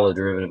to file a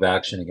derivative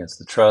action against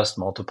the trust,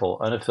 multiple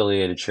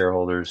unaffiliated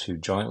shareholders who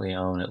jointly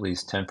own at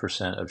least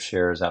 10% of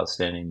shares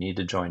outstanding need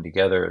to join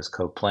together as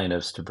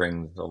co-plaintiffs to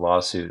bring the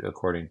lawsuit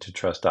according to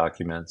trust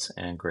documents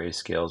and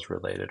Grayscale's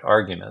related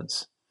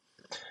arguments.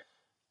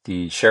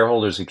 The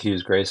shareholders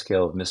accuse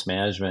Grayscale of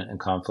mismanagement and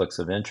conflicts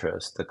of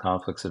interest. The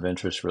conflicts of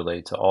interest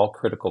relate to all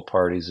critical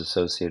parties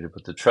associated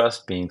with the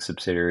trust being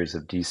subsidiaries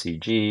of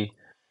DCG,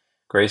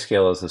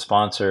 Grayscale as the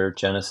sponsor,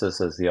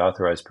 Genesis as the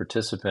authorized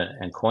participant,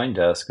 and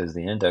CoinDesk as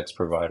the index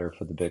provider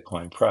for the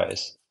Bitcoin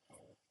price.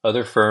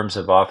 Other firms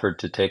have offered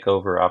to take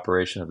over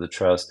operation of the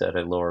trust at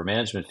a lower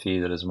management fee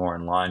that is more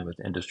in line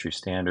with industry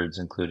standards,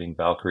 including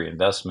Valkyrie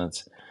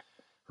Investments,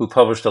 who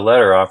published a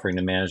letter offering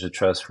to manage the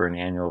trust for an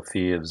annual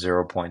fee of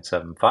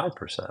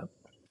 0.75%.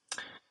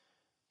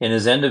 In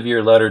his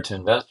end-of-year letter to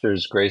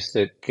investors,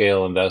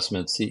 Grayscale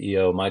Investments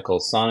CEO Michael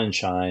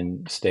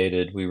Sonnenschein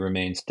stated, "We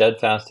remain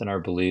steadfast in our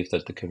belief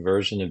that the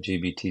conversion of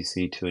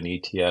GBTC to an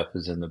ETF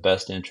is in the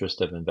best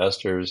interest of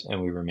investors, and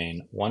we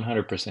remain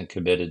 100%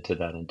 committed to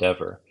that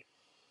endeavor."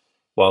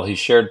 While he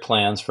shared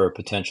plans for a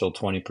potential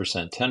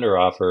 20% tender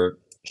offer,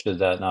 should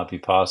that not be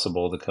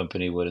possible, the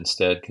company would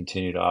instead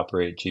continue to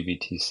operate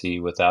GBTC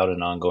without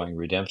an ongoing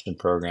redemption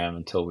program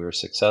until we were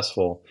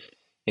successful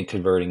in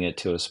converting it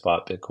to a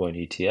spot Bitcoin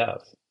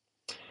ETF.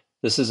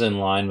 This is in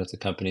line with the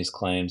company's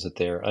claims that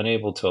they are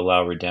unable to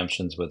allow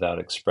redemptions without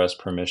express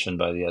permission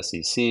by the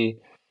SEC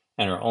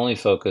and are only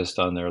focused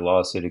on their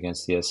lawsuit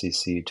against the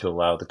SEC to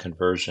allow the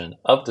conversion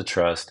of the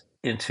trust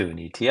into an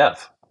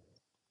ETF.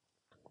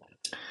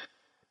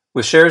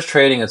 With shares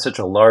trading at such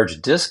a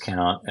large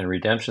discount and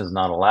redemptions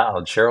not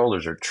allowed,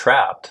 shareholders are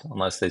trapped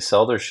unless they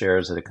sell their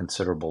shares at a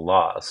considerable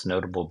loss.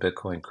 Notable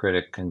Bitcoin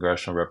critic,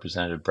 Congressional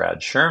Representative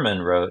Brad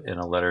Sherman wrote in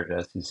a letter to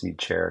SEC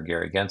Chair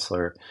Gary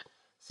Gensler,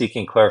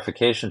 seeking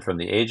clarification from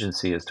the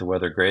agency as to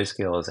whether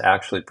Grayscale is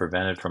actually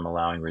prevented from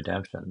allowing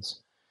redemptions.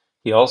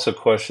 He also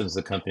questions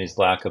the company's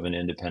lack of an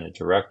independent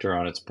director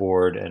on its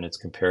board and its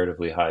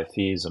comparatively high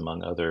fees,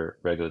 among other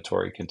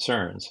regulatory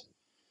concerns.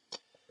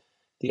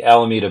 The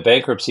Alameda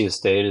bankruptcy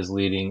estate is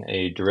leading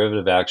a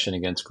derivative action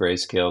against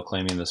Grayscale,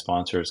 claiming the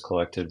sponsor has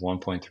collected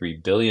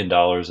 $1.3 billion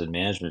in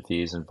management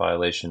fees in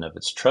violation of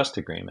its trust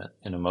agreement.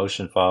 In a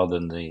motion filed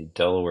in the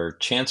Delaware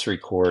Chancery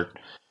Court,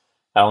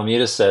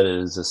 Alameda said it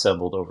has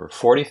assembled over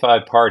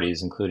 45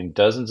 parties, including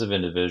dozens of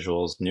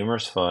individuals,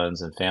 numerous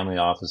funds, and family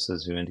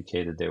offices who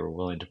indicated they were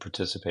willing to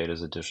participate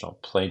as additional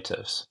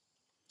plaintiffs.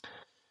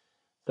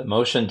 The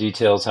motion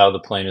details how the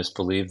plaintiffs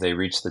believe they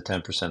reached the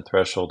 10%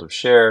 threshold of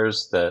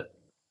shares, that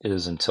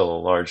is until a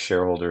large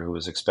shareholder who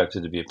was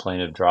expected to be a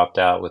plaintiff dropped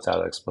out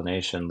without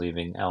explanation,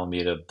 leaving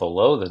Alameda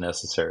below the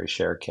necessary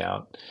share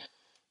count.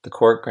 The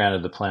court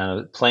granted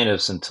the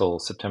plaintiffs until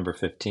September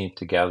 15th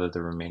to gather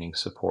the remaining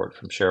support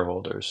from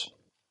shareholders.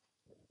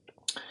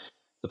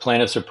 The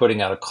plaintiffs are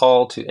putting out a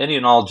call to any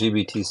and all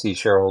GBTC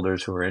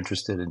shareholders who are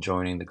interested in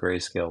joining the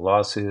Grayscale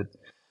lawsuit.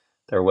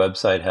 Their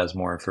website has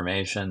more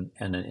information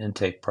and an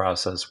intake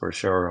process where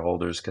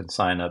shareholders can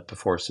sign up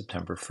before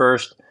September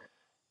 1st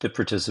to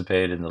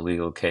participate in the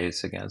legal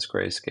case against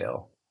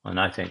Grayscale.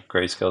 And I think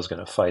Grayscale is going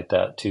to fight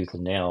that tooth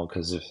and nail,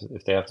 because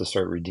if they have to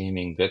start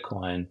redeeming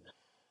Bitcoin,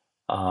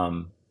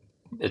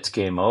 it's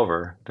game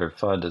over. Their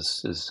fund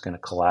is going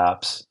to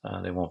collapse.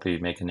 They won't be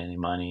making any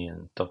money,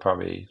 and they'll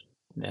probably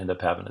end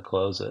up having to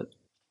close it.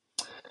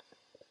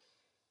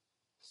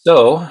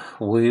 So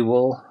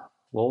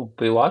we'll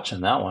be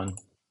watching that one.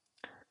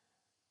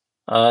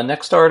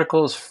 Next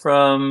article is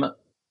from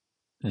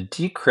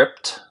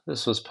Decrypt.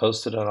 This was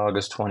posted on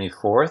August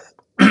 24th.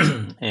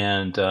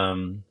 And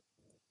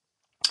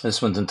this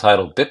one's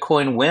entitled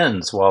 "Bitcoin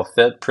Wins While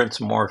Fed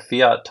Prints More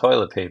Fiat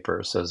Toilet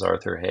Paper," says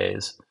Arthur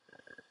Hayes.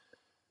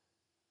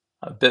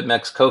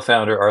 BitMEX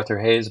co-founder Arthur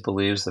Hayes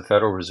believes the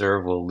Federal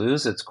Reserve will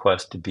lose its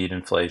quest to beat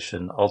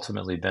inflation,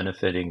 ultimately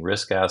benefiting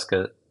risk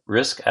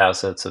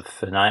assets of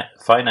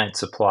finite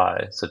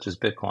supply, such as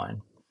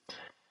Bitcoin.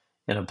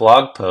 In a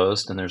blog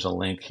post, and there's a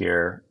link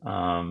here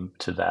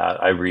to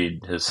that. I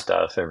read his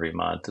stuff every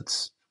month.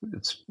 It's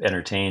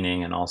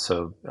entertaining and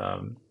also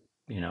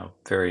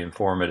very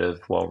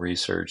informative, well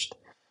researched.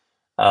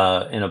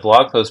 In a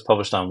blog post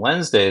published on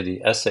Wednesday,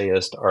 the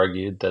essayist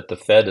argued that the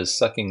Fed is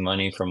sucking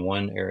money from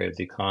one area of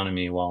the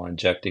economy while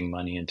injecting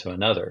money into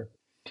another.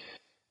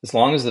 As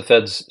long as the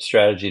Fed's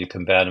strategy to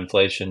combat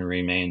inflation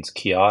remains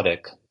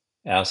chaotic,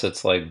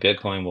 assets like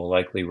Bitcoin will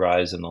likely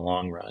rise in the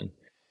long run.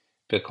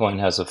 Bitcoin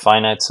has a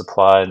finite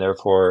supply, and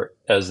therefore,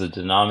 as the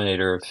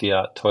denominator of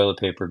fiat toilet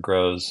paper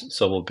grows,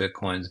 so will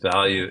Bitcoin's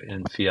value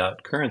in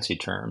fiat currency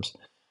terms,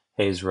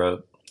 Hayes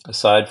wrote.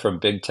 Aside from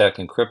big tech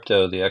and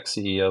crypto, the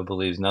ex-CEO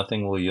believes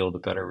nothing will yield a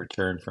better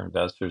return for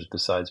investors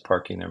besides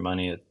parking their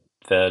money at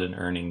Fed and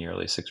earning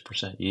nearly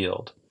 6%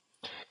 yield.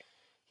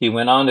 He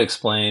went on to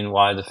explain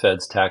why the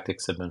Fed's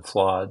tactics have been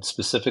flawed,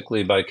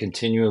 specifically by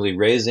continually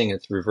raising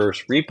its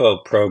reverse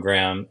repo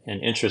program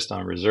and interest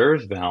on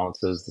reserves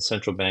balances. The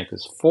central bank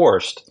is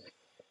forced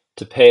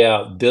to pay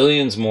out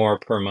billions more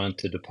per month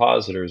to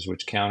depositors,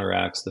 which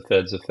counteracts the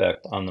Fed's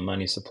effect on the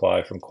money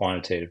supply from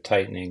quantitative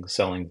tightening,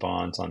 selling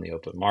bonds on the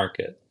open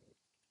market.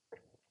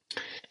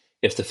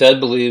 If the Fed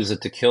believes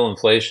that to kill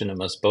inflation it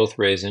must both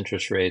raise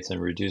interest rates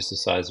and reduce the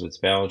size of its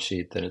balance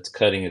sheet, then it's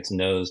cutting its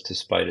nose to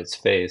spite its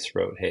face,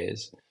 wrote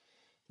Hayes.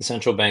 The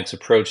central bank's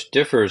approach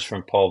differs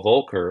from Paul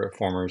Volcker, a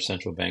former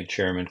central bank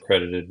chairman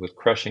credited with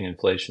crushing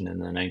inflation in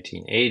the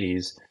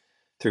 1980s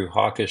through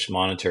hawkish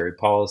monetary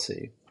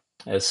policy.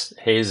 As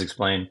Hayes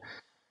explained,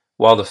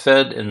 while the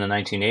Fed in the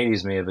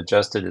 1980s may have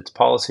adjusted its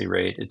policy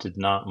rate, it did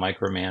not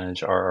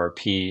micromanage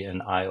RRP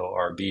and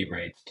IORB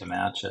rates to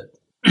match it.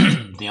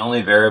 The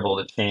only variable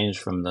that changed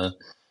from the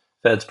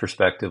Fed's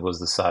perspective was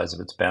the size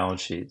of its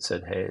balance sheet,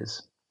 said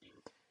Hayes.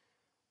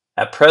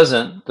 At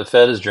present, the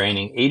Fed is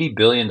draining $80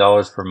 billion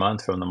per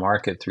month from the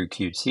market through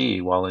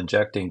QT while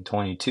injecting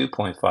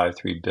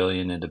 $22.53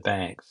 billion into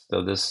banks.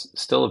 Though this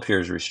still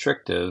appears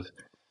restrictive,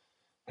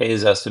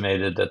 Hayes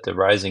estimated that the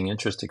rising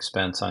interest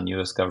expense on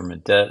U.S.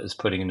 government debt is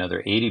putting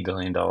another $80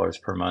 billion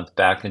per month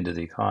back into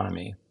the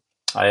economy.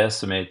 I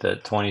estimate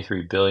that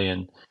 $23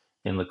 billion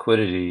in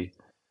liquidity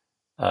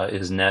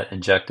is net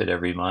injected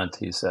every month,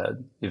 he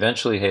said.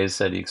 Eventually, Hayes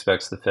said he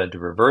expects the Fed to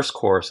reverse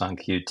course on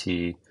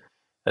QT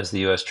as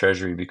the U.S.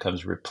 Treasury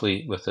becomes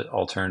replete with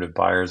alternative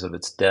buyers of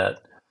its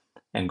debt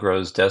and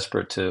grows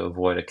desperate to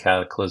avoid a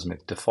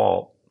cataclysmic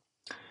default.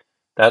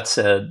 That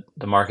said,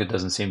 the market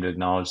doesn't seem to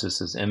acknowledge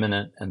this as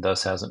imminent and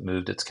thus hasn't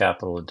moved its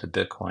capital into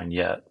Bitcoin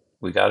yet.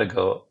 We got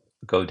to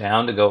go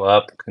down to go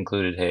up,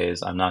 concluded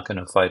Hayes. I'm not going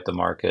to fight the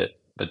market,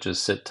 but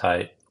just sit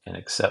tight and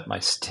accept my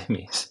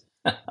stimmies.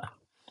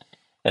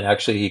 And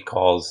actually,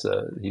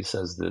 he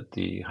says that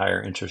the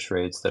higher interest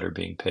rates that are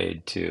being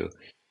paid to,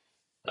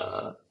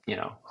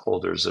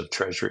 holders of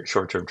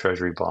short-term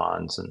treasury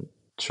bonds and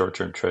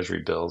short-term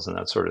treasury bills and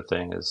that sort of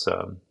thing is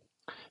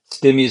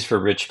stimmies for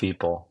rich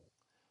people,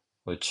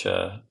 which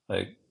I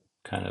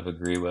kind of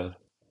agree with.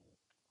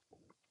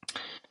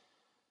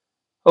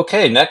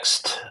 Okay,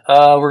 next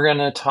we're going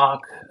to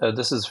talk.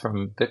 This is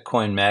from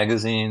Bitcoin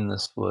Magazine.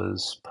 This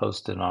was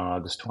posted on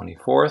August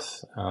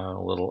 24th. A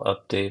little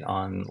update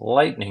on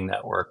Lightning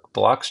Network.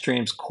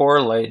 Blockstream's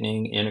core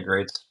Lightning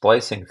integrates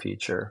splicing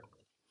feature.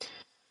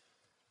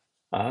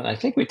 I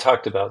think we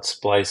talked about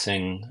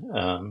splicing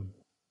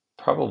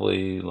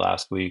probably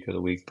last week or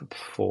the week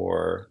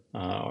before,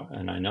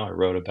 and I know I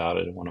wrote about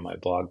it in one of my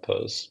blog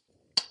posts.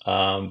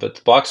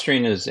 But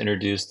Blockstream has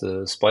introduced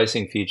the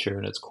splicing feature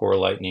in its core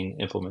Lightning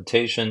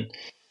implementation,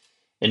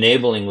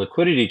 enabling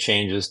liquidity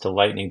changes to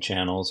Lightning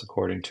channels,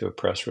 according to a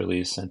press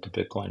release sent to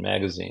Bitcoin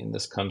Magazine.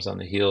 This comes on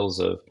the heels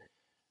of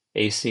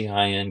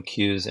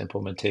ACINQ's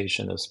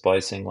implementation of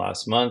splicing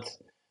last month,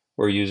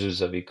 where users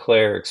of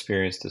Eclair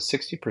experienced a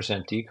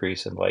 60%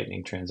 decrease in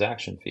Lightning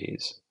transaction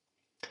fees.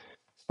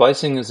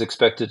 Splicing is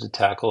expected to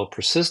tackle a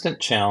persistent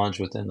challenge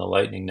within the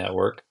Lightning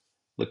Network: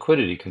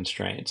 liquidity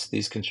constraints.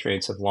 These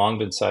constraints have long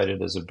been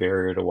cited as a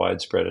barrier to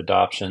widespread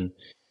adoption,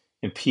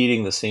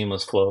 impeding the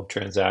seamless flow of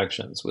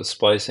transactions. With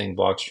splicing,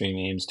 Blockstream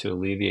aims to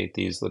alleviate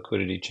these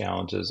liquidity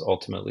challenges,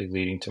 ultimately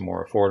leading to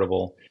more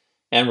affordable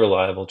and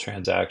reliable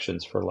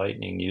transactions for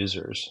Lightning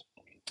users.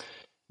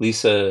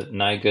 Lisa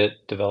Nygut,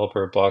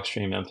 developer of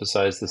Blockstream,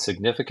 emphasized the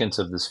significance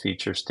of this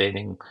feature,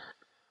 stating,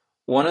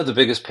 "One of the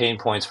biggest pain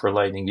points for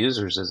Lightning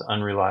users is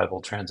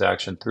unreliable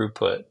transaction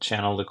throughput.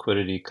 Channel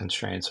liquidity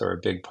constraints are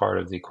a big part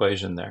of the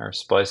equation there.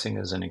 Splicing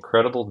is an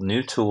incredible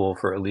new tool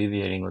for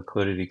alleviating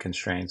liquidity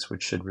constraints,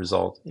 which should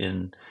result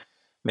in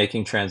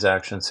making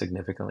transactions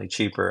significantly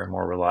cheaper and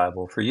more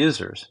reliable for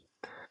users."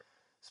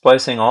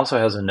 Splicing also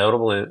has a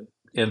notable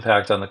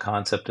impact on the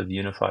concept of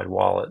unified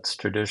wallets.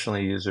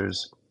 Traditionally,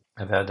 users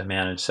have had to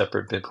manage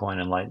separate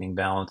Bitcoin and Lightning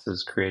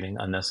balances, creating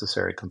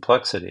unnecessary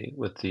complexity.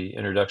 With the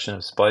introduction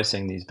of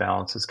splicing, these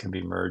balances can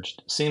be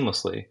merged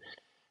seamlessly,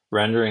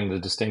 rendering the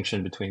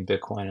distinction between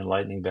Bitcoin and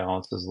Lightning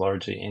balances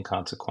largely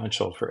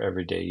inconsequential for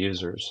everyday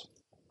users.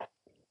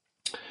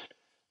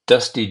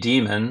 Dusty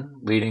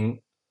Demon,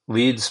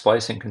 lead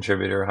splicing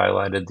contributor,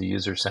 highlighted the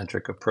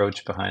user-centric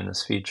approach behind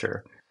this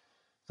feature.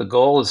 The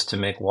goal is to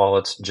make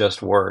wallets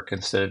just work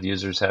instead of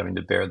users having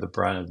to bear the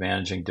brunt of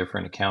managing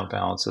different account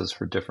balances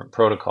for different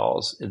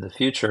protocols. In the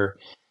future,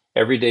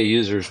 everyday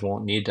users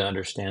won't need to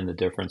understand the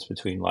difference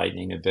between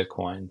Lightning and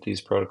Bitcoin.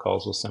 These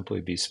protocols will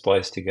simply be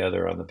spliced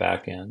together on the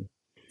back end.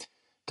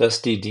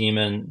 Dusty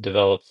Demon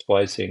developed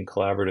splicing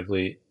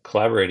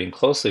collaborating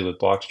closely with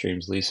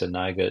Blockstream's Lisa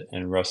Nygut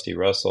and Rusty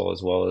Russell,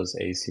 as well as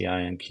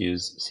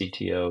ACINQ's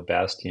CTO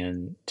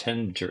Bastian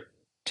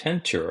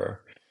Tenturer.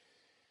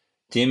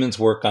 Demon's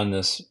work on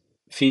this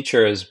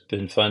feature has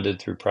been funded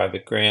through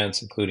private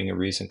grants, including a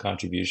recent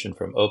contribution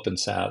from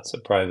OpenSats, a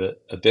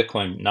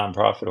Bitcoin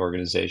nonprofit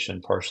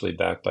organization partially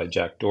backed by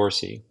Jack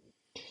Dorsey.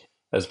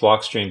 As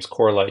Blockstream's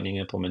core Lightning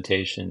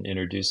implementation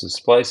introduces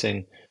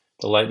splicing,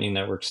 the Lightning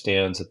Network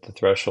stands at the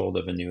threshold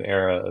of a new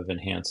era of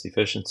enhanced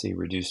efficiency,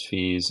 reduced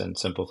fees, and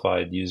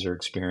simplified user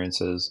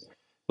experiences.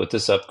 With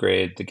this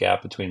upgrade, the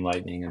gap between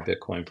Lightning and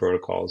Bitcoin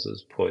protocols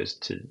is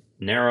poised to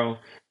narrow,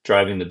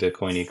 driving the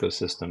Bitcoin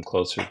ecosystem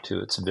closer to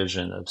its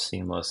vision of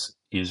seamless,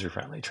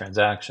 user-friendly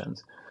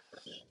transactions.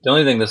 The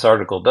only thing this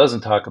article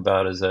doesn't talk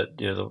about is that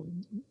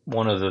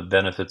one of the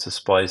benefits of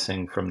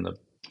splicing from the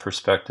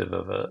perspective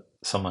of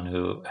someone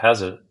who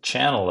has a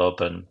channel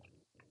open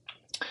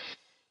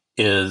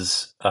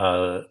is,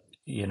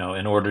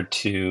 in order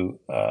to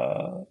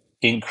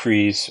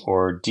increase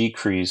or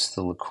decrease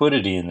the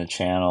liquidity in the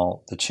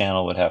channel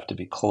would have to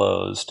be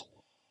closed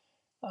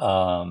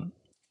and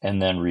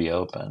then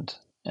reopened.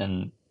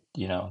 And,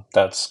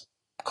 that's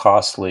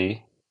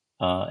costly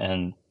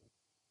and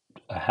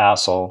a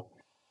hassle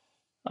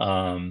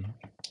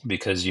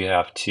because you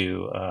have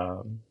to,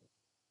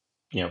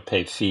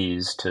 pay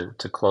fees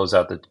to close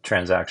out the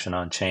transaction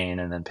on chain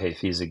and then pay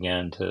fees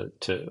again to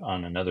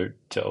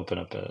open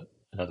up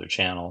another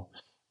channel,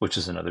 which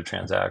is another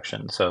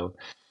transaction. So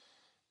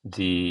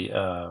the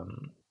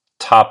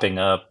topping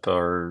up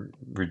or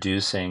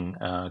reducing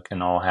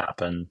can all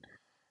happen,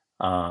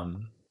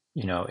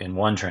 in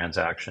one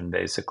transaction,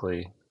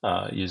 basically.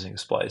 using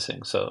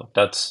splicing. So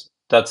that's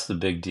the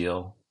big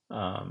deal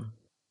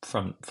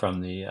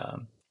from the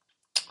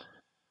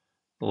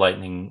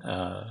Lightning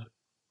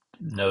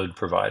node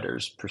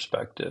providers'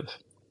 perspective.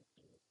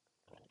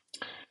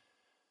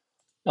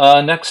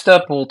 Next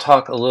up, we'll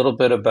talk a little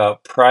bit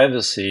about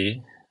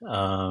privacy.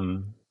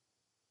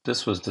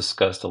 This was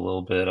discussed a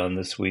little bit on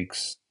this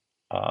week's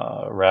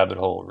Rabbit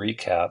Hole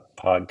Recap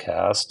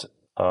podcast,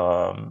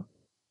 and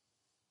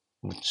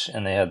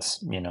they had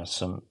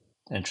some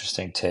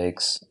interesting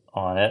takes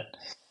on it.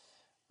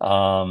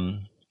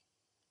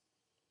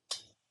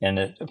 And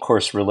it, of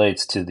course,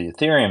 relates to the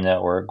Ethereum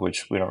network,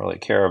 which we don't really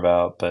care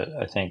about, but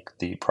I think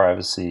the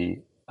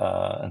privacy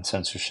and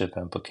censorship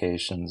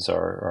implications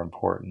are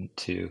important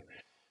to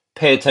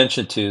pay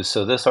attention to.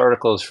 So this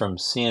article is from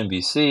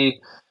CNBC.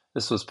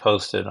 This was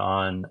posted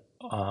on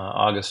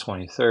August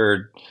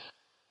 23rd.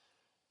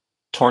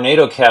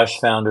 Tornado Cash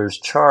founders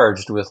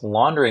charged with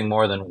laundering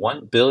more than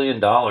 $1 billion,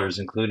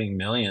 including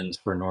millions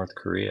for North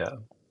Korea.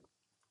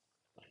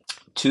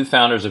 Two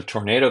founders of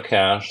Tornado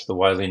Cash, the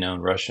widely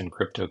known Russian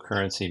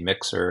cryptocurrency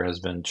mixer,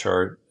 have been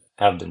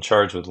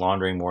charged with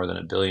laundering more than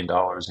 $1 billion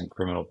in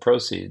criminal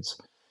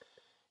proceeds.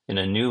 In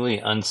a newly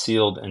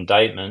unsealed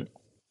indictment,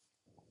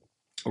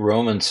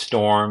 Roman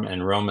Storm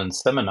and Roman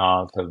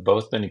Semenov have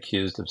both been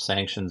accused of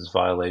sanctions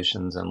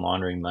violations and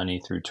laundering money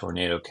through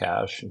Tornado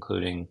Cash,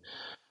 including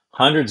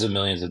hundreds of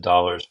millions of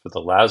dollars for the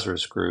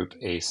Lazarus Group,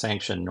 a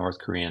sanctioned North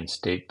Korean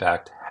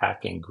state-backed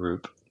hacking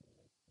group.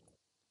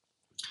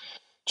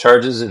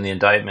 Charges in the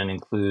indictment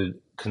include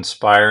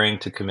conspiring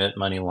to commit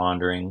money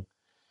laundering,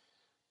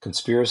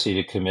 conspiracy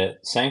to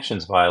commit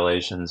sanctions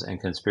violations, and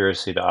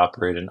conspiracy to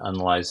operate an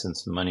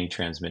unlicensed money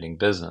transmitting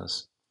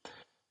business.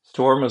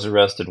 Storm was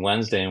arrested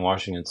Wednesday in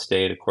Washington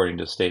state, according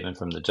to a statement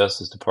from the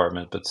Justice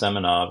Department, but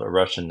Semenov, a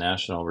Russian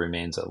national,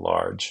 remains at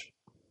large.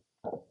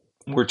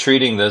 We're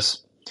treating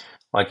this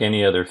like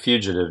any other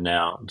fugitive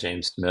now,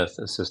 James Smith,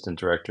 assistant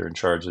director in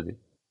charge of the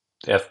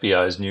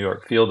FBI's New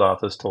York field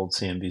office, told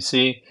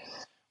CNBC.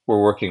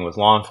 We're working with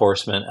law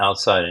enforcement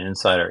outside and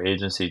inside our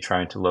agency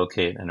trying to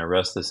locate and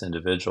arrest this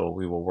individual.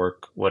 We will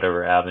work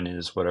whatever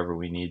avenues, whatever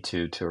we need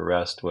to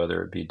arrest,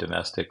 whether it be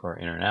domestic or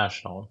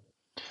international.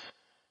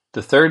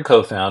 The third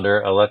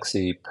co-founder,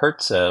 Alexei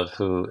Pertsev,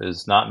 who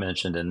is not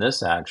mentioned in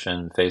this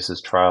action,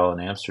 faces trial in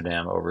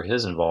Amsterdam over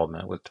his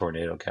involvement with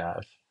Tornado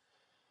Cash.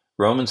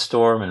 Roman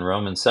Storm and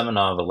Roman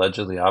Semenov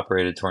allegedly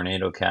operated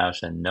Tornado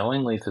Cash and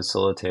knowingly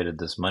facilitated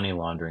this money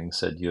laundering,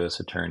 said U.S.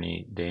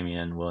 Attorney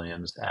Damian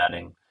Williams,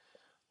 adding,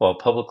 while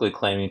publicly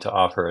claiming to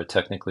offer a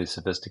technically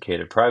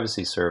sophisticated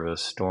privacy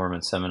service, Storm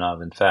and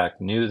Semenov in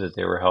fact knew that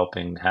they were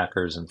helping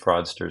hackers and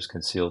fraudsters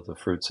conceal the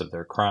fruits of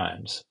their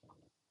crimes.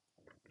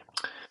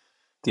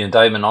 The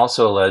indictment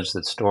also alleged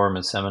that Storm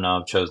and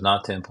Semenov chose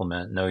not to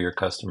implement Know Your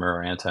Customer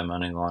or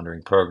anti-money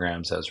laundering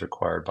programs as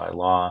required by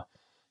law,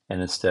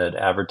 and instead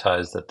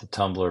advertised that the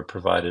Tumblr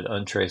provided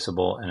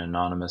untraceable and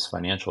anonymous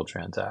financial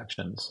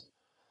transactions.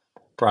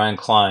 Brian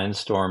Klein,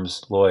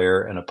 Storm's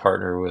lawyer and a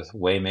partner with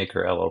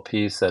Waymaker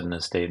LLP, said in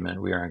a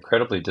statement, "We are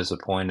incredibly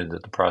disappointed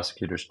that the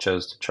prosecutors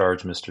chose to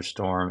charge Mr.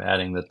 Storm,"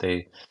 adding that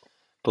they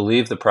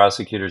believe the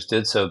prosecutors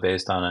did so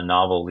based on a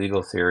novel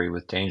legal theory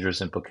with dangerous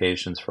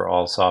implications for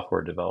all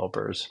software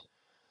developers.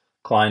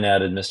 Klein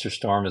added, Mr.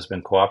 Storm has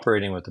been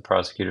cooperating with the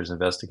prosecutor's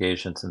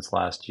investigation since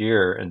last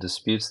year and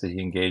disputes that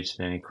he engaged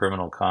in any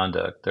criminal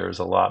conduct. There is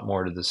a lot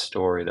more to this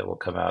story that will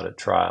come out at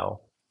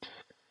trial.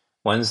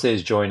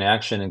 Wednesday's joint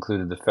action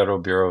included the Federal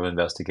Bureau of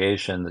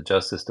Investigation, the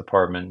Justice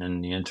Department,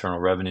 and the Internal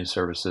Revenue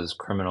Service's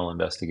Criminal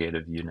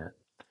Investigative Unit.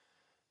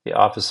 The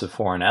Office of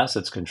Foreign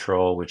Assets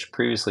Control, which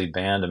previously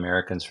banned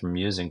Americans from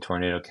using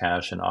Tornado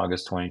Cash in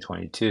August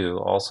 2022,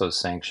 also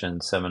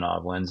sanctioned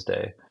Semenov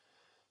Wednesday.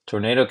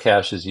 Tornado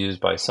Cash is used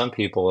by some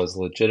people as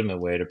a legitimate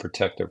way to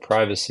protect their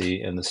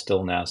privacy in the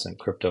still nascent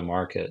crypto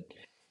market.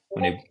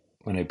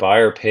 When a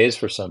buyer pays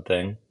for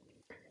something,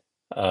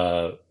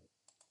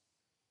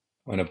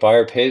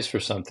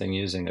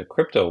 using a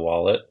crypto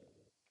wallet,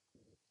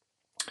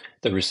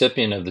 the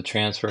recipient of the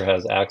transfer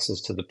has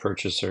access to the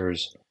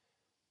purchaser's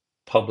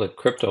public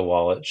crypto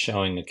wallet,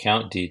 showing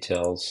account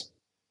details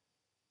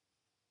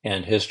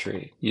and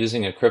history.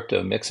 Using a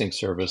crypto mixing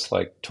service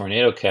like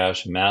Tornado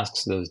Cash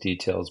masks those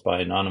details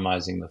by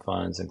anonymizing the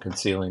funds and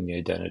concealing the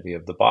identity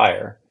of the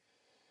buyer.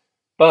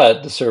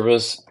 But the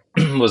service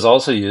was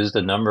also used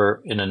in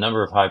a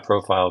number of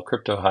high-profile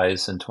crypto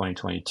heists in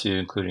 2022,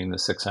 including the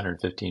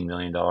 $615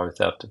 million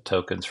theft of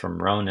tokens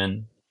from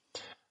Ronin,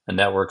 a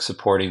network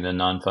supporting the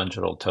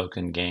non-fungible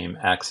token game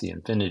Axie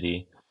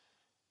Infinity,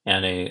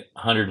 and a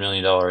 $100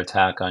 million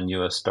attack on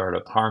U.S.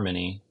 startup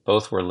Harmony.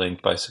 Both were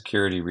linked by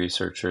security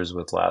researchers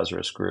with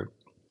Lazarus Group.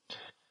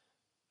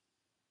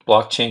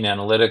 Blockchain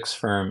analytics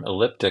firm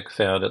Elliptic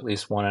found at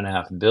least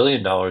 $1.5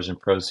 billion in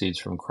proceeds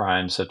from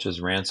crimes such as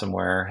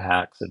ransomware,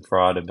 hacks, and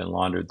fraud have been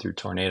laundered through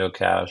Tornado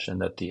Cash, and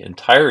that the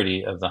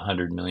entirety of the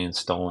 $100 million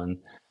stolen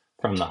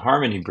from the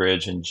Harmony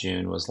Bridge in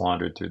June was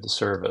laundered through the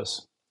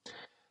service.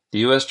 The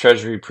U.S.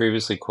 Treasury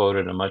previously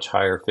quoted a much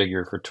higher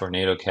figure for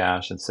Tornado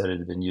Cash and said it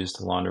had been used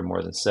to launder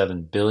more than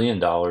 $7 billion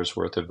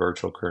worth of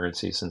virtual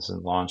currency since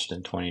it launched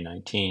in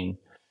 2019.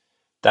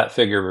 That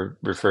figure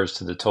refers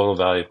to the total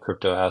value of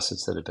crypto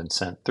assets that have been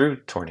sent through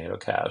Tornado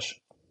Cash.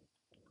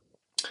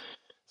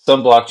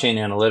 Some blockchain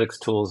analytics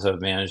tools have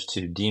managed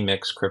to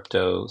demix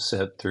crypto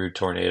sent through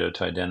Tornado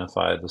to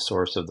identify the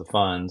source of the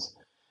funds.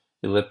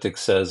 Elliptic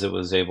says it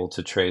was able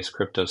to trace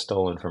crypto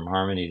stolen from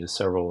Harmony to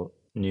several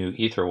new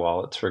Ether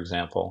wallets, for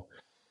example.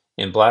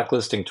 In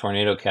blacklisting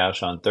Tornado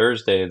Cash on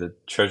Thursday, the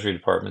Treasury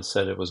Department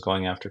said it was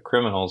going after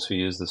criminals who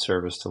used the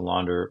service to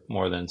launder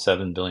more than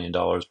 $7 billion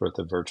worth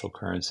of virtual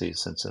currency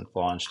since it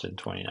launched in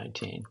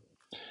 2019.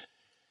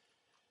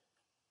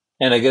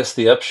 And I guess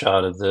the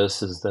upshot of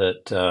this is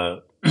that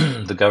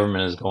the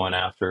government is going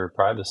after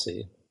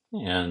privacy.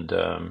 And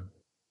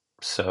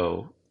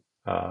so,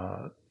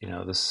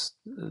 this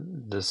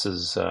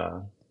is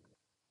the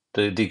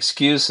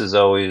excuse is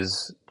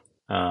always,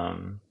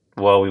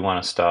 well, we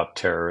want to stop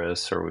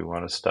terrorists or we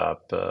want to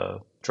stop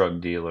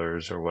drug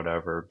dealers or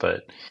whatever.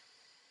 But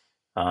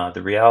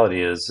the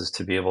reality is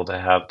to be able to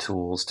have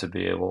tools to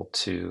be able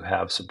to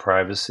have some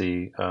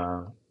privacy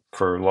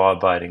for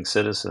law-abiding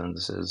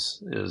citizens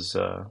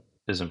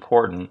is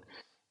important,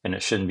 and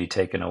it shouldn't be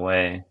taken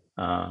away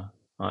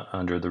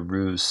under the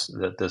ruse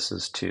that this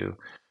is to,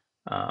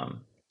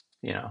 um,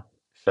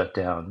 shut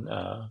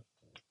down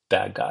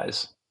bad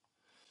guys.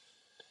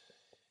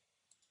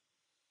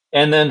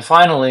 And then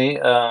finally,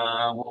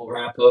 we'll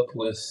wrap up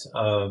with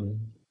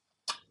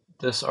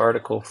this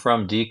article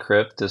from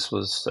Decrypt. This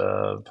was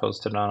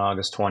posted on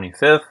August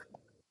 25th.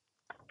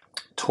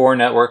 Tor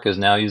network is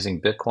now using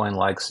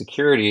Bitcoin-like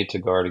security to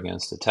guard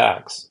against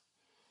attacks.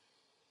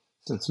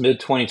 Since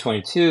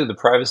mid-2022, the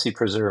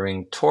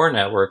privacy-preserving Tor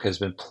network has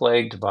been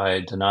plagued by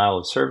denial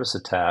of service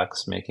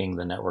attacks, making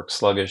the network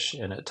sluggish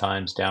and at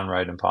times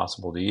downright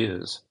impossible to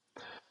use.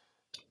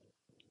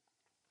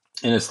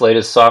 In its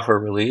latest software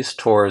release,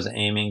 Tor is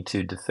aiming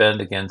to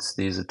defend against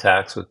these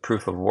attacks with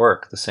proof of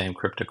work, the same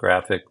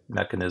cryptographic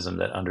mechanism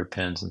that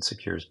underpins and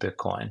secures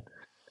Bitcoin.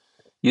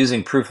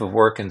 Using proof of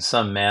work in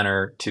some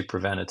manner to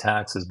prevent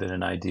attacks has been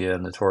an idea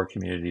in the Tor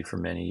community for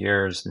many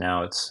years.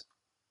 Now it's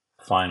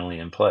finally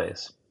in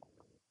place.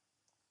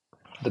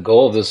 The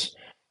goal of this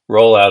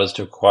rollout is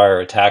to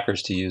require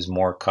attackers to use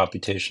more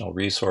computational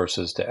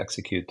resources to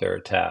execute their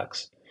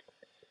attacks.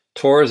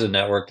 Tor is a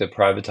network that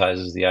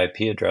privatizes the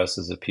IP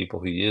addresses of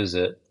people who use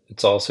it.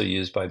 It's also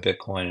used by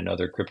Bitcoin and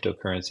other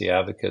cryptocurrency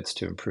advocates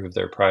to improve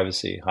their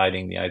privacy,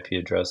 hiding the IP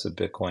address of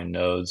Bitcoin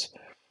nodes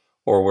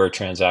or where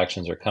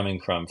transactions are coming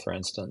from, for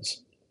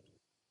instance.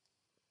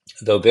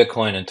 Though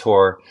Bitcoin and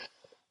Tor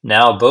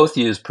now both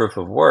use proof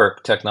of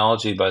work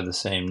technology by the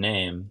same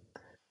name,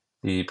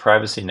 the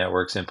privacy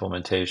network's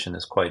implementation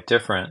is quite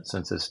different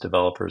since its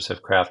developers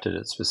have crafted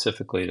it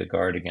specifically to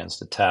guard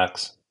against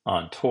attacks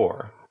on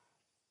Tor.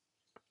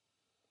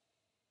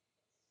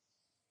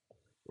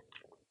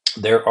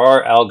 There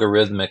are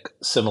algorithmic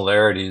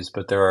similarities,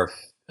 but there are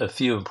a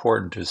few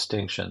important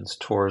distinctions.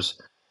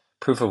 Tor's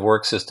proof of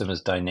work system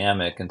is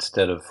dynamic.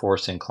 Instead of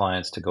forcing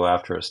clients to go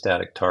after a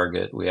static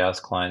target, we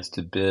ask clients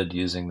to bid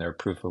using their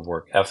proof of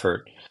work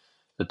effort.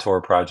 The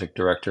Tor project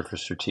director for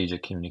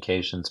strategic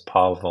communications,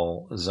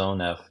 Pavel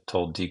Zonev,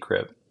 told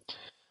Decrypt.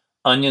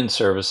 Onion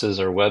services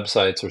are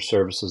websites or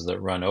services that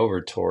run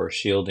over Tor,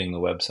 shielding the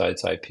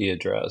website's IP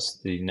address.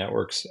 The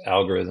network's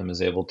algorithm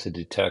is able to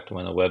detect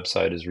when a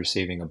website is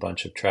receiving a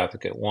bunch of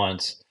traffic at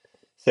once,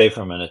 say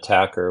from an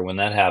attacker. When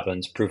that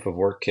happens, proof of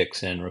work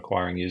kicks in,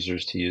 requiring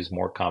users to use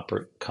more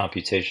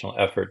computational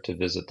effort to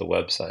visit the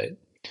website.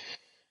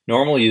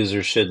 Normal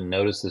users shouldn't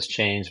notice this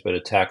change, but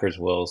attackers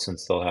will,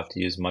 since they'll have to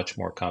use much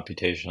more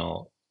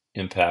computational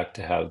impact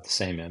to have the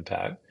same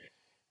impact.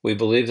 We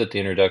believe that the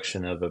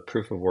introduction of a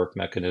proof of work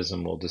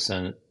mechanism will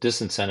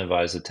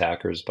disincentivize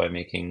attackers by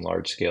making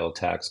large-scale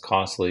attacks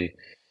costly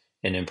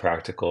and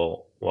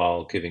impractical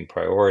while giving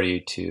priority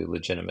to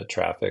legitimate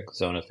traffic,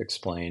 Zonev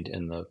explained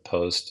in the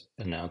post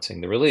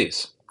announcing the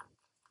release.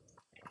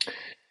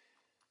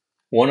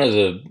 One of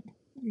the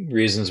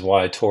reasons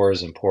why Tor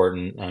is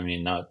important, I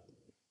mean, not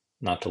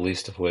the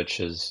least of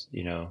which is,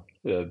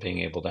 being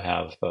able to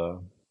have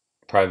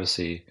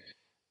privacy,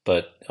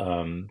 but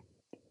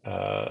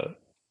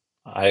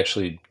I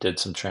actually did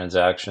some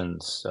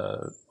transactions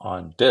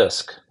on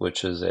BISC,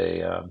 which is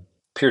a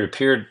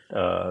peer-to-peer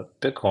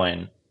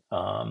Bitcoin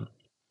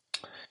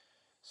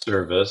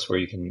service where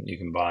you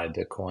can buy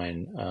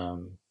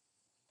Bitcoin.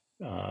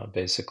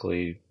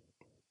 Basically,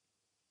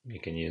 you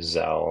can use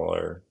Zelle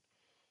or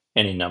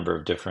any number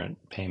of different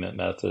payment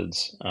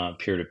methods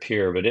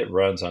peer-to-peer, but it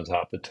runs on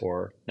top of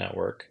Tor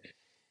network,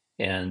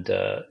 and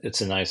it's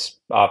a nice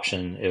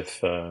option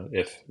if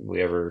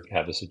we ever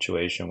have a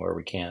situation where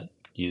we can't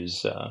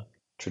use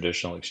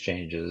traditional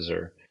exchanges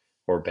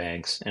or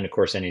banks. And of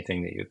course,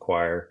 anything that you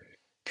acquire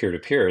peer to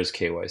peer is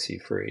KYC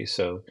free.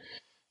 So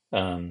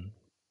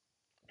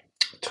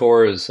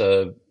Tor is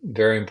a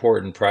very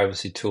important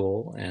privacy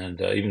tool,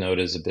 and even though it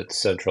is a bit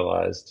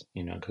centralized,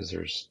 because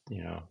there's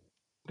an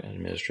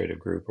administrative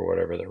group or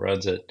whatever that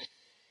runs it,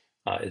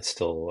 it's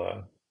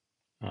still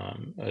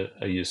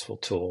a useful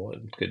tool,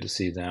 and good to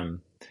see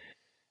them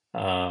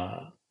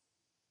uh,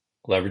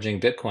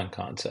 leveraging Bitcoin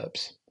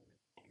concepts.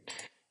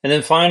 And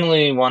then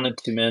finally, wanted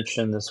to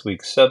mention this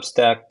week's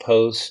Substack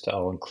post.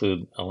 I'll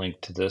include a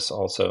link to this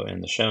also in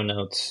the show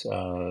notes.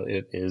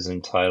 It is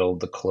entitled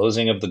 "The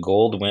Closing of the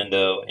Gold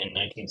Window in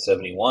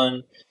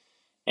 1971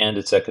 and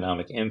Its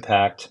Economic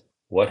Impact: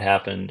 What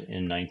Happened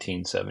in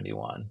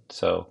 1971."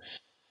 So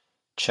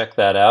check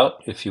that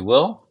out if you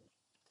will.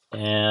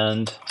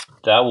 And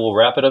that will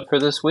wrap it up for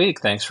this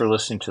week. Thanks for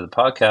listening to the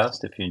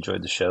podcast. If you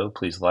enjoyed the show,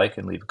 please like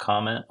and leave a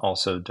comment.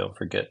 Also, don't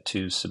forget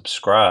to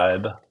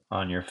subscribe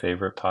on your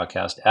favorite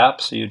podcast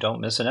app so you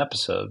don't miss an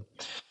episode.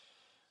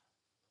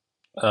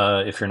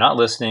 If you're not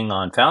listening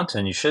on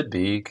Fountain, you should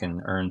be. You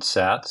can earn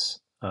sats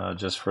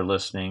just for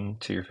listening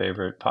to your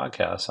favorite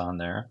podcasts on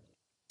there.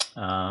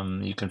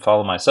 You can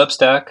follow my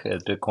Substack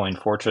at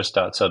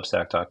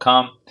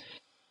bitcoinfortress.substack.com.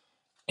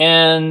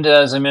 And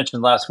as I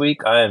mentioned last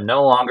week, I am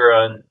no longer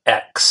on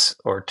X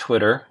or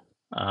Twitter.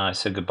 I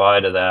said goodbye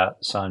to that.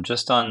 So I'm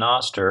just on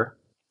Nostr.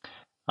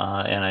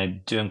 And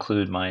I do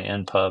include my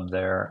NPub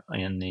there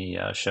in the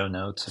show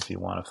notes if you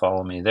want to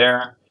follow me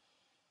there.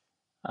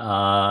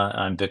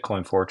 I'm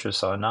Bitcoin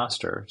Fortress on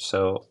Nostr.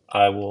 So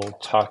I will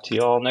talk to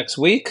you all next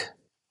week.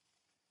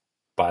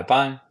 Bye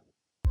bye.